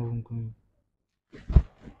 Somebody's not even going.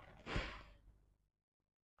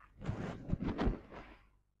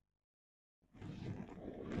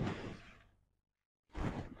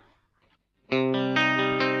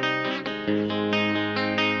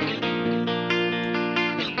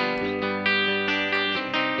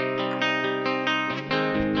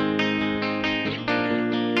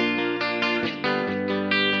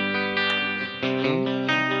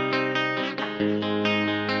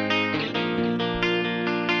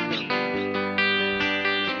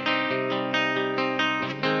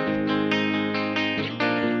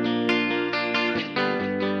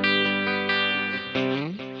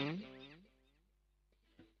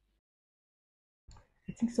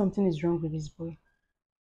 I think something is wrong with this boy.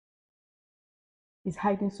 He's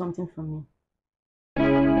hiding something from me.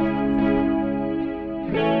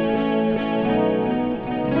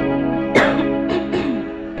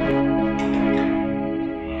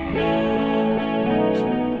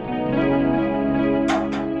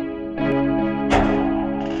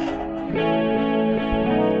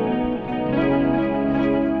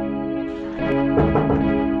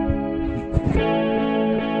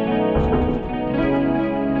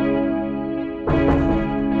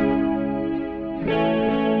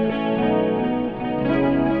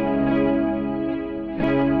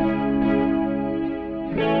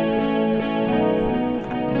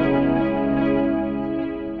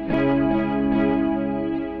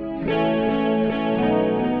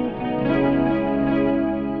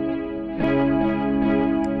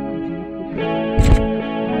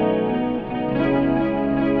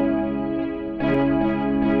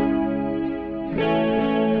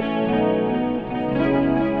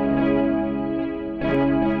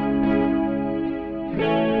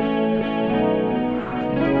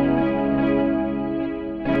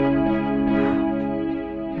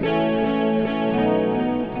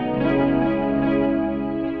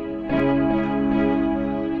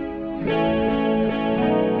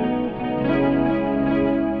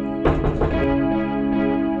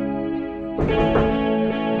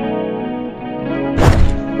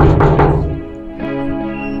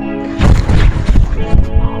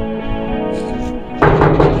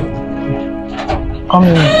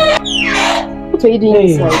 Come in. What are you doing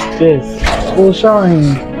Hey, inside? yes. Oh, shine.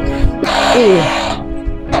 Hey.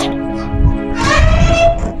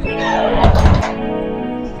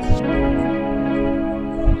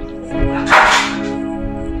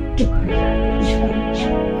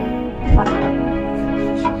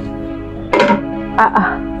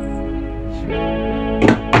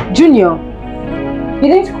 Junior, you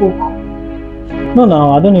didn't cook.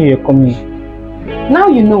 No, I don't know you're coming. Now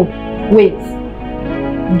you know. Wait.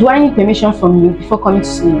 Do I need permission from you before coming to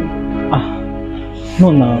see you?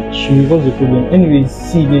 No, she what's the problem? Anyways,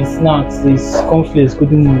 see, there's snacks, there's cornflakes,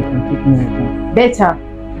 golden milk, and take me right now. Better.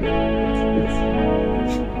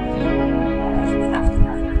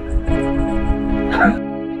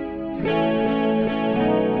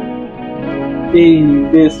 Hey,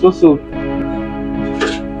 there's also.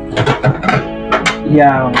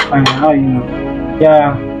 Yeah, I'm fine. How are you know?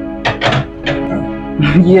 Yeah.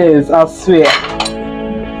 Yes, I swear.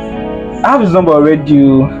 I have his number already.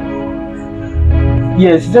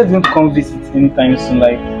 Yes, he just didn't come visit anytime soon.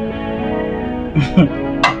 Like,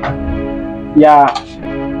 yeah.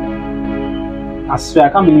 I swear, I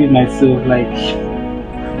can't believe myself. Like,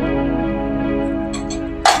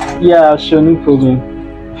 yeah, sure, no problem.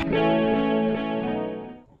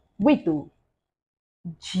 Wait though.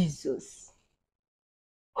 Jesus.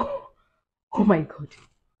 Oh my God.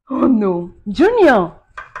 Oh no. Junior.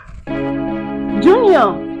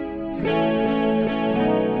 Junior.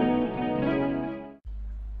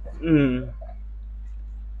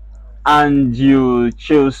 And you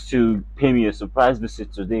chose to pay me a surprise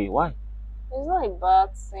visit today. Why? It's not a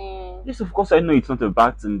bad thing. Yes, of course I know it's not a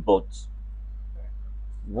bad thing, but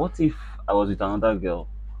what if I was with another girl?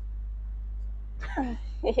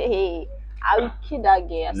 Hey, I will kill that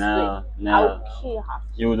girl. I swear. I No, will kill her.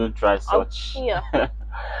 you wouldn't try I'll such. kill her.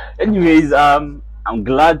 Anyways, I'm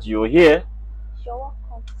glad you're here You're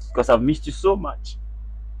welcome. because I've missed you so much.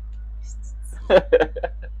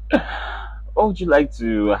 What would you like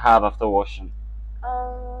to have after washing?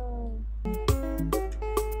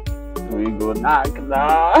 We go knock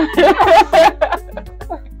now.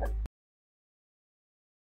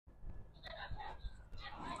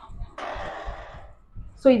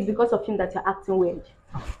 So it's because of him that you're acting weird.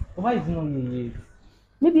 Why is he not here yet?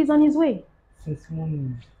 Maybe he's on his way. Since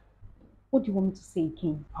morning. What do you want me to say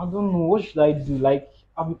again? I don't know. What should I do? Like,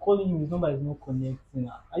 I'll be calling him. His number is not connecting.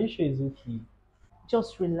 Are you sure it's okay?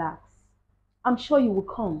 Just relax. I'm sure you will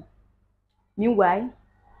come. Meanwhile,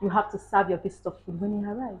 you have to serve your visitor food when he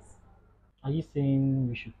arrives. Are you saying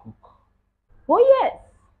we should cook? Oh yes.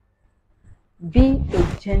 Be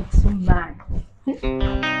a gentleman.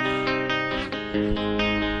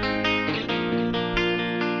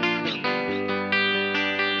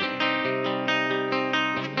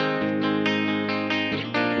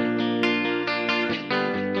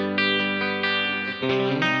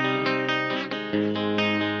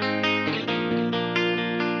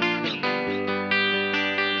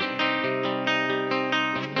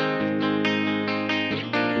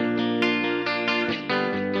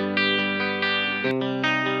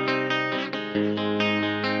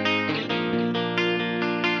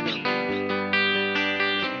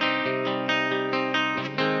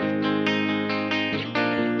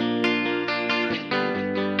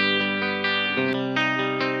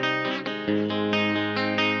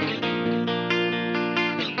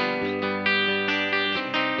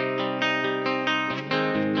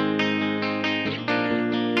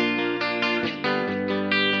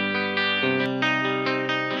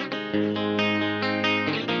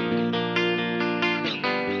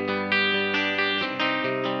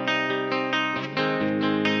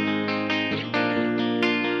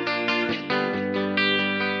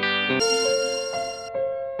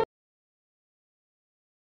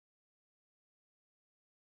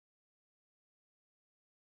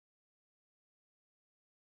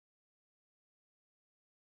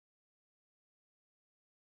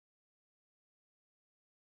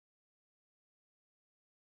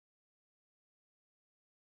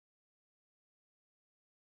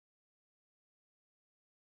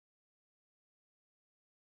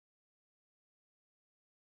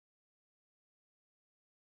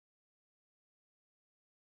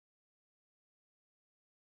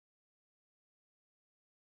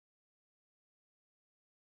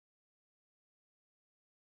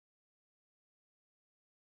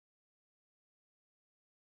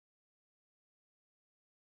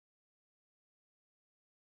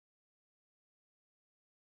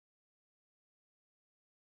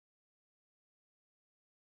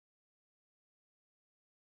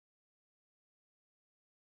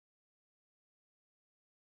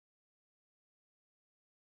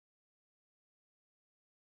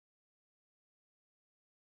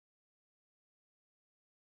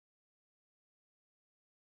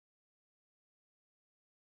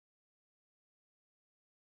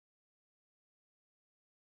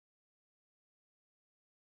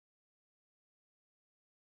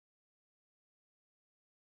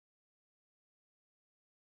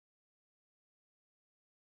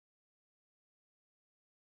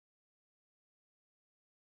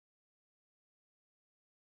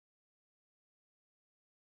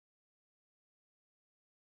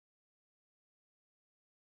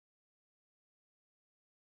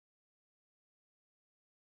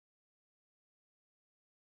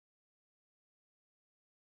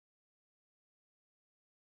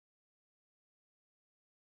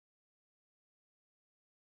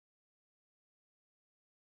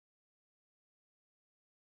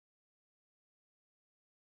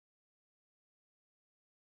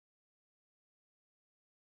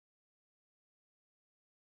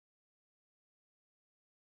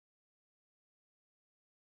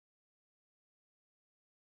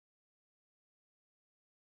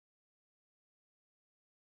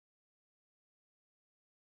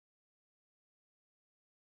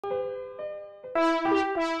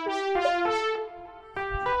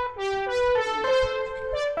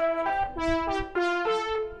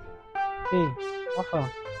 Hey, Alpha.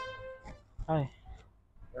 Hi.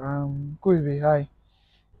 Cool, babe. Hi.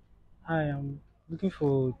 Hi, I'm looking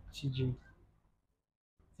for TJ.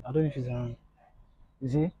 I don't know if he's around.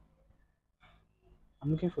 Is he?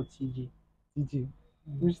 I'm looking for TJ. TJ.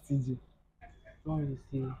 Which TJ? Don't really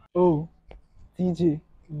say. Oh, TJ.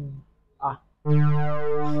 Mm. Ah.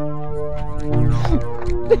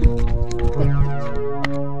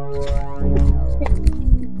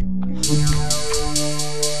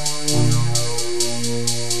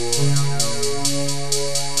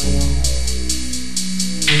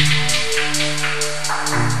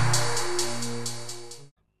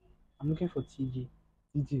 I'm looking for TJ.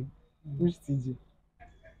 TJ. Which TJ?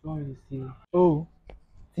 Don't really say. Oh,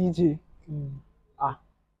 TJ. Mm. Ah.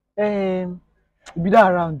 He be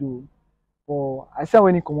that around though. But I saw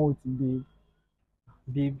when he come out with him, babe.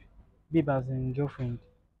 Babe. Babe as in girlfriend.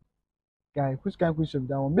 Guy, which kind of question be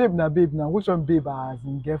that one? Babe na babe now. Which one babe as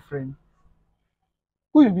in girlfriend?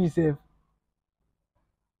 Who you be safe?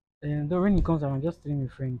 And when he comes around, just tell me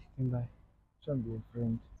friend. Came by. Which one be a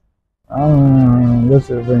friend? Ah, that's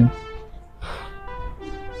a friend.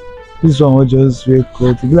 This one was just wake up.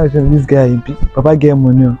 It be like this guy, Papa get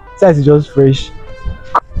money. Besides, he just fresh.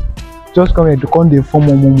 Just come here to come dey form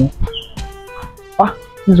momo. Ah,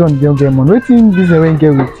 this one don't get money. Wetin this one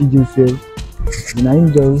get with TJ sef? Na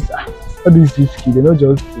him just all these risky. They not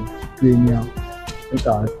just do anyhow. Make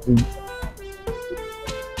our thing.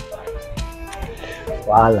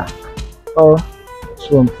 Wahala. Oh, this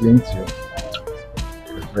one plenty.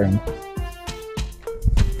 Your friend.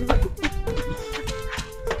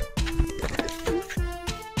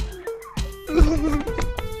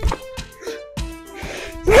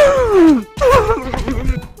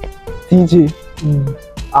 TJ.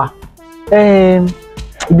 Ah.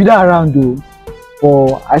 He be that around though.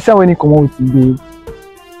 But I saw when he come out with him, babe.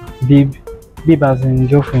 Babe. Babe as in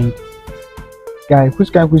girlfriend. Guy,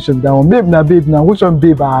 which kind of question be that one? Babe now. Which one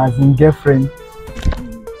babe as in girlfriend?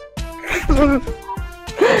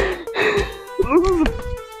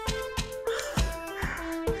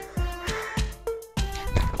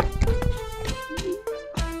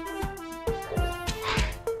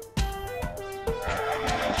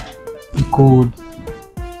 God.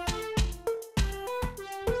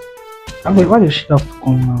 I mean, why does she have to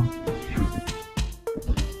come now?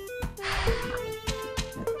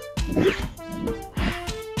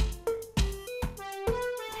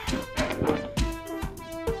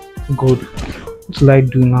 God, what will I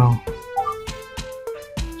do now?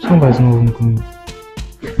 Somebody's not even coming.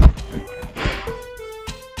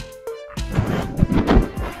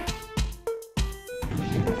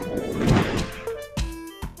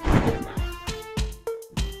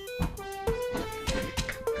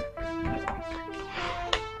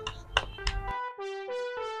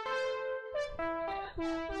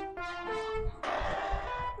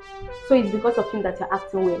 So it's because of him that you're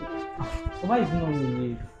acting weird. Why is he not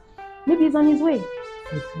late? Maybe he's on his way.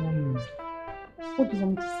 It's morning. What do you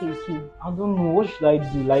want me to say again? I don't know. What should I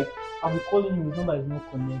do? Like, I'll be calling him. His number is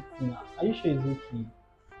not connecting. Are you sure it's okay?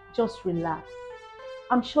 Just relax.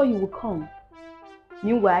 I'm sure you will come.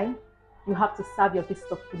 Meanwhile, you have to serve your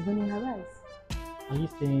visit of food when he arrives. Are you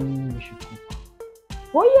saying we should cook?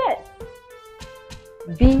 Oh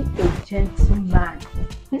yes! Be a gentleman.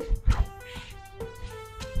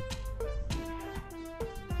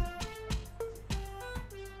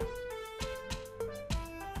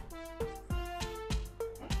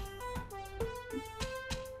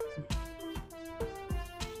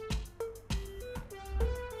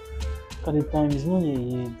 At the time, it's not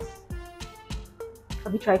yet.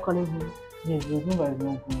 Have you tried calling him? Yes, his number is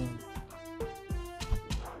not going.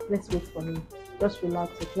 Let's wait for him. Just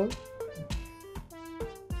relax, okay?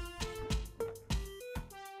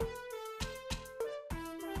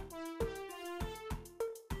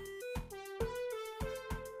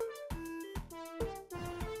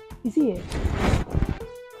 Is he here?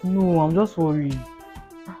 No, I'm just worried.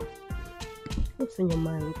 What's in your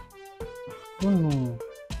mind? I don't know.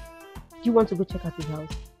 Do you want to go check out his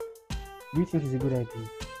house? Do you think it's a good idea?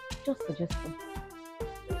 Just suggesting.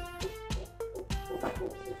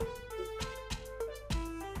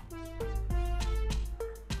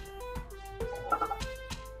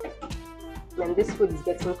 Man, this food is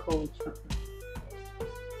getting cold.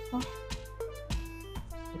 I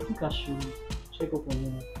think I should check up on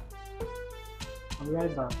him. I'll be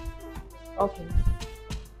right back. Okay.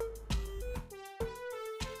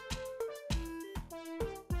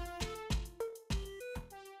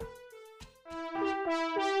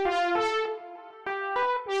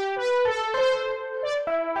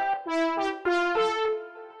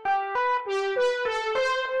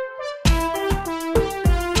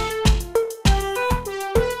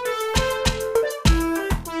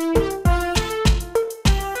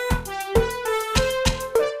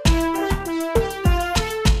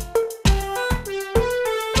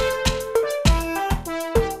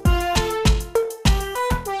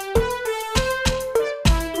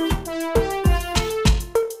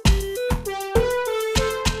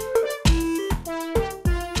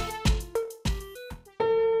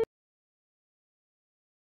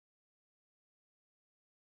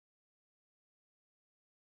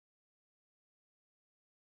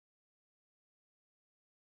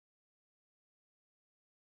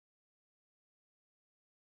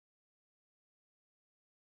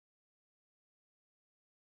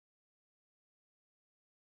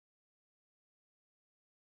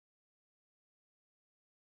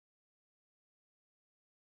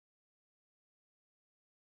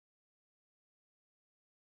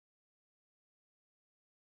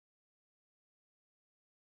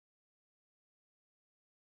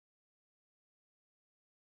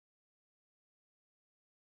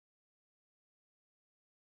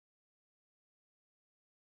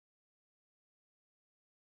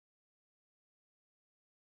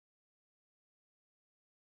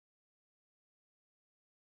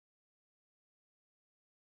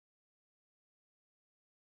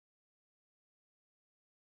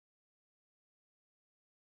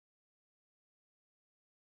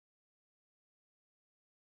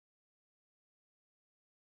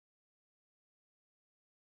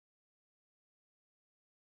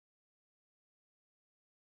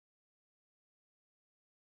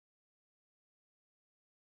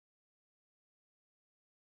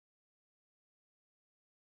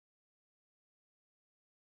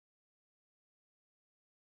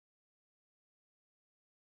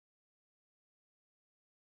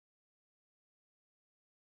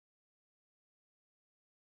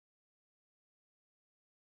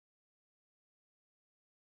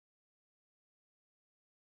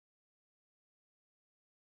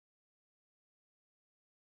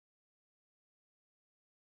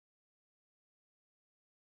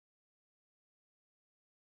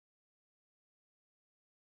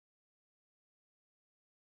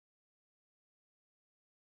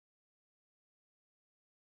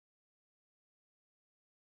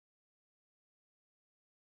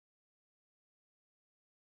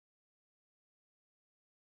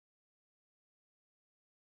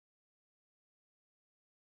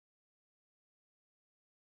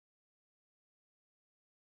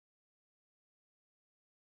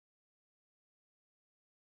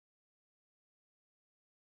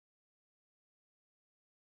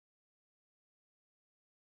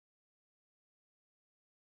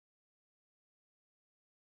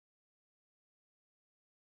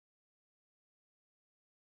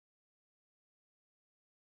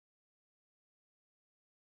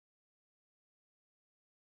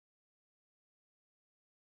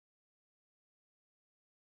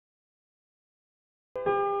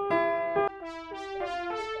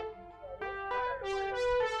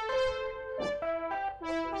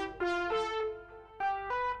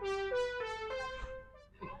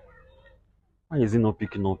 Why is he not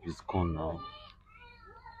picking up his call now?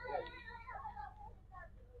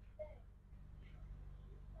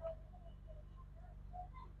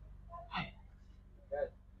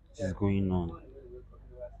 What is going on?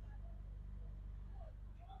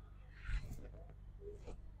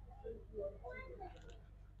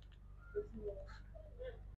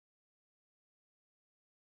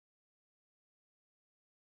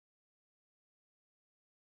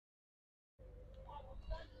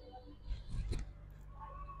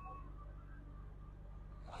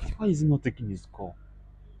 Why is he not taking his call?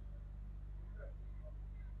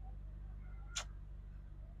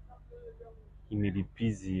 He may be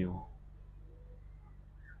busy. Oh.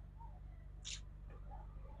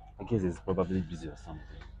 I guess he's probably busy or something.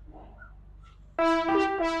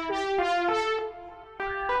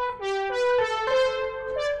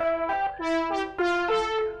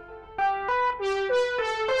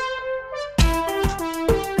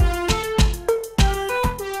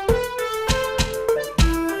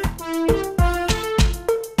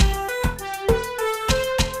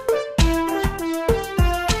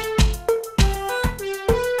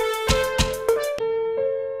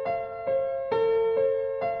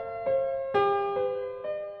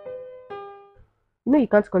 You know you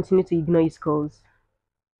can't continue to ignore his calls.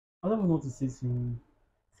 I don't even know what to say to him.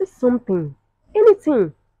 Say something.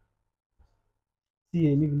 Anything.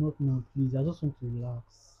 See, maybe not now, please. I just want to relax.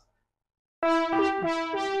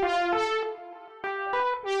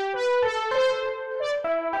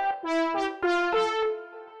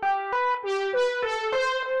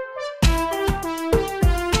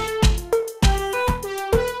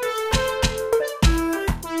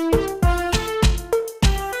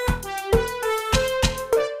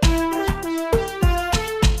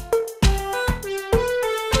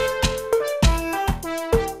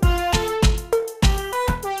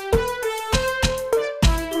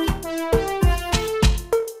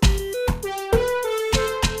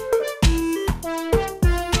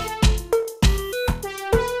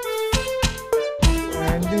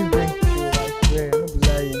 And this drink you, I swear, no be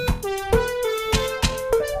lying.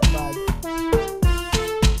 Bad.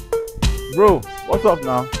 Bro, what's up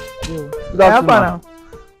now? Yo. Good Hey, how far afternoon.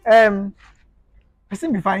 now?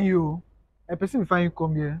 Person be find you. A person be find you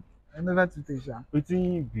come here. I never to take sha.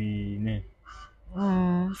 Wetin be name?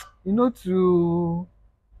 You know to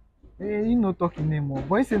you know talking name more.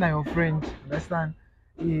 But you say na your friend, understand?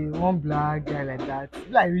 One black guy like that.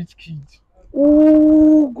 Be like rich kid.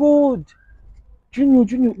 Oh God! Junior,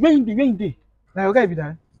 where he dey? Where he dey? Na your guy be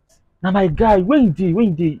that. Na my guy, where he dey? Where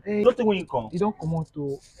he dey? Hey, Just tell when he come. you don't come out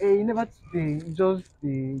to. Hey, you never today. You just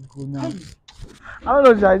go now. I don't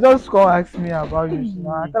know, sha. You just come ask me about you.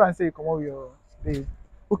 Now I tell am say you come out with your babe.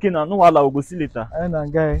 Okay now, no wahala, we go see later. I know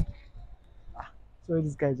that guy. So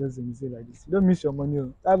this guy just dey say like this. You don't miss your money.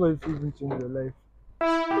 Oh. That boy fit even change your life.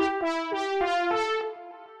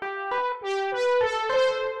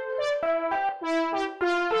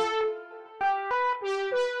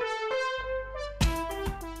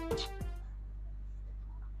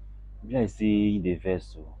 Be like say he dey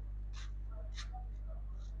vex o.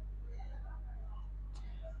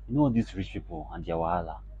 You know all these rich people and their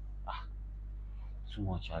wahala. Ah, too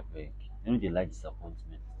much abeg. They no dey like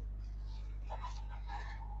disappointment.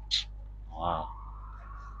 Wow,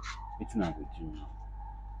 wetin I go do now?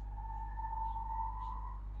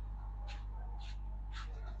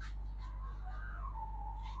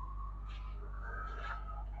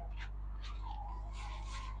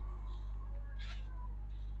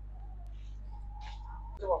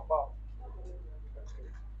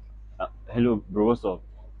 Hello, bro, what's up?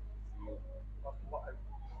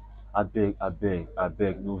 Abeg,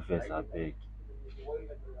 no vex, abeg.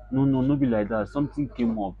 No be like that. Something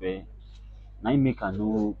came up, eh? Na im make I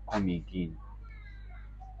no come again.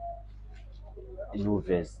 No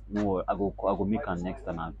vex, no worry. I go make am next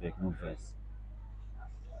time, abeg, no vex.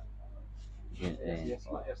 Yes,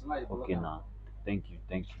 okay now. Thank you.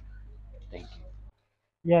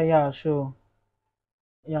 Yeah, sure.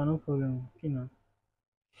 Yeah, no problem. Okay, now.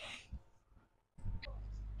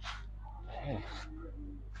 Hey,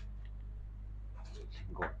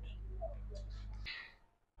 thank God.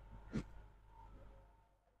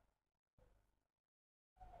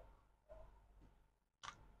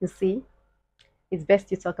 You see, it's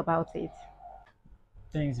best you talk about it.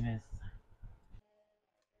 Thanks, Miss.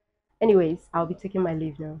 Anyways, I'll be taking my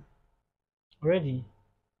leave now. Already?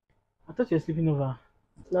 I thought you were sleeping over.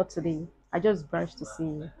 Not today. I just branched to see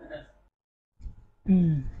you.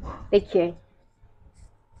 Mm. Take care.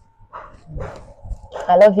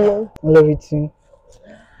 I love you. I love you too.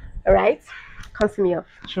 All right? Come see me off.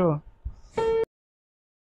 Sure.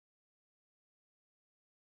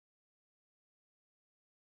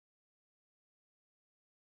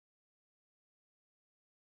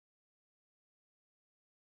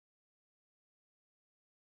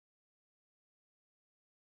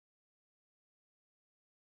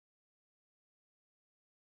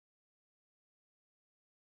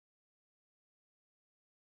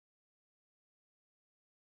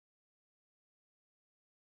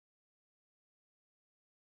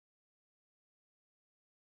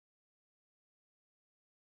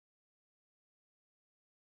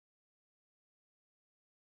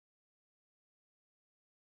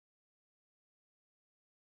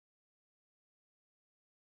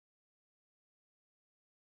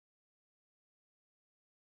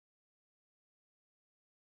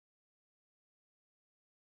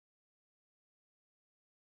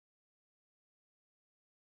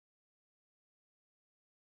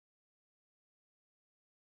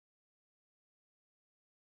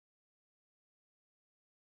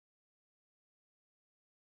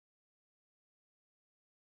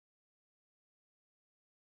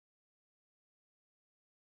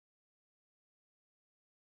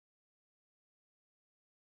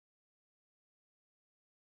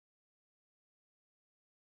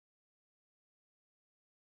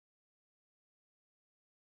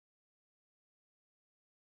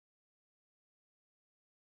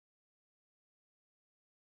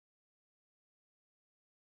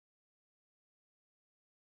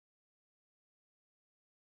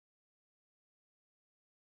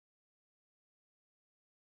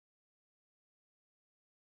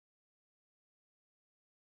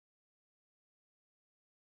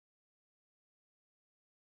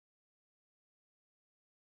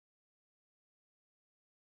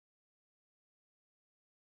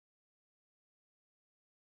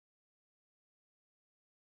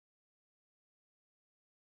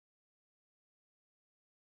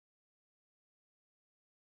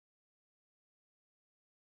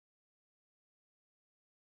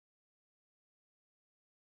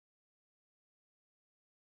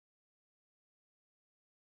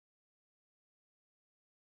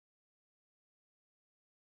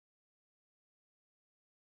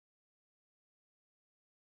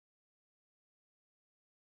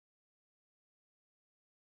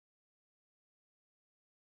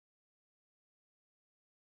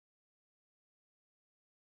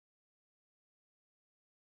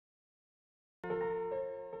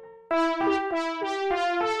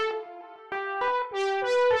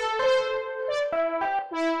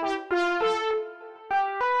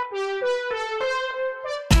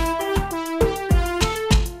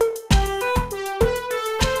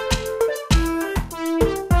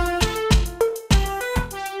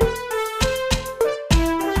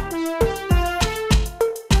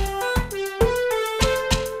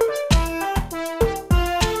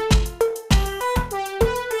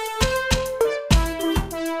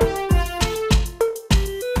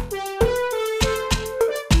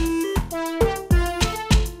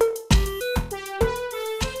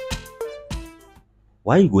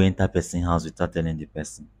 Why you go enter person house without telling the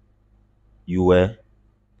person? You were?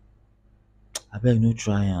 Abeg no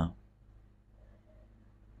try am.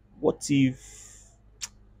 What if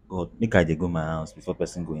God make I dey go my house before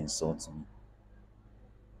person go insult me?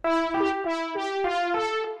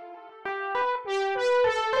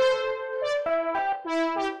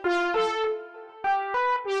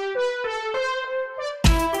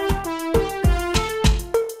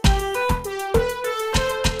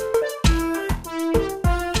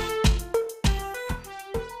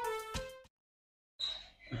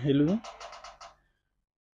 Hello?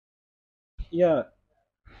 Yeah,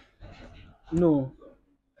 no.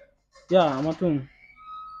 Yeah, I'm at home.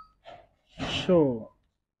 Sure.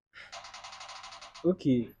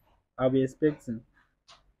 Okay. I'll be expecting.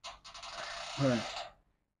 Alright.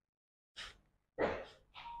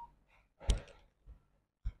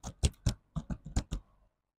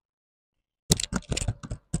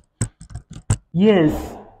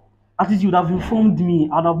 Yes, at least you would have informed me.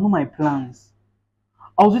 I'd have known my plans.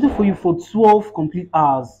 I was waiting for you for 12 complete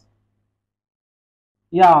hours.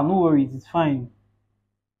 Yeah, no worries, it's fine.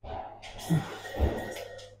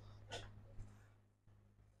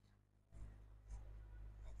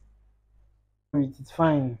 It's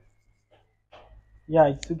fine. Yeah,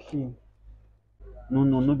 it's okay. No,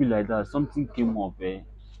 no, no be like that. Something came up, eh?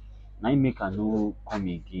 Now you make I no come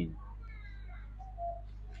again.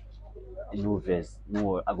 No verse. No,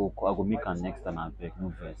 worry. I go make am next time. I beg,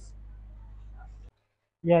 no verse.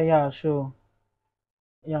 Yeah, sure.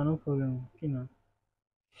 Yeah, no problem. Okay, now.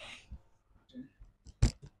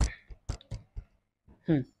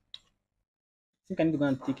 I think I need to go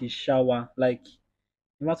and take a shower. Like,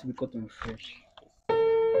 I'm about to be cotton fresh.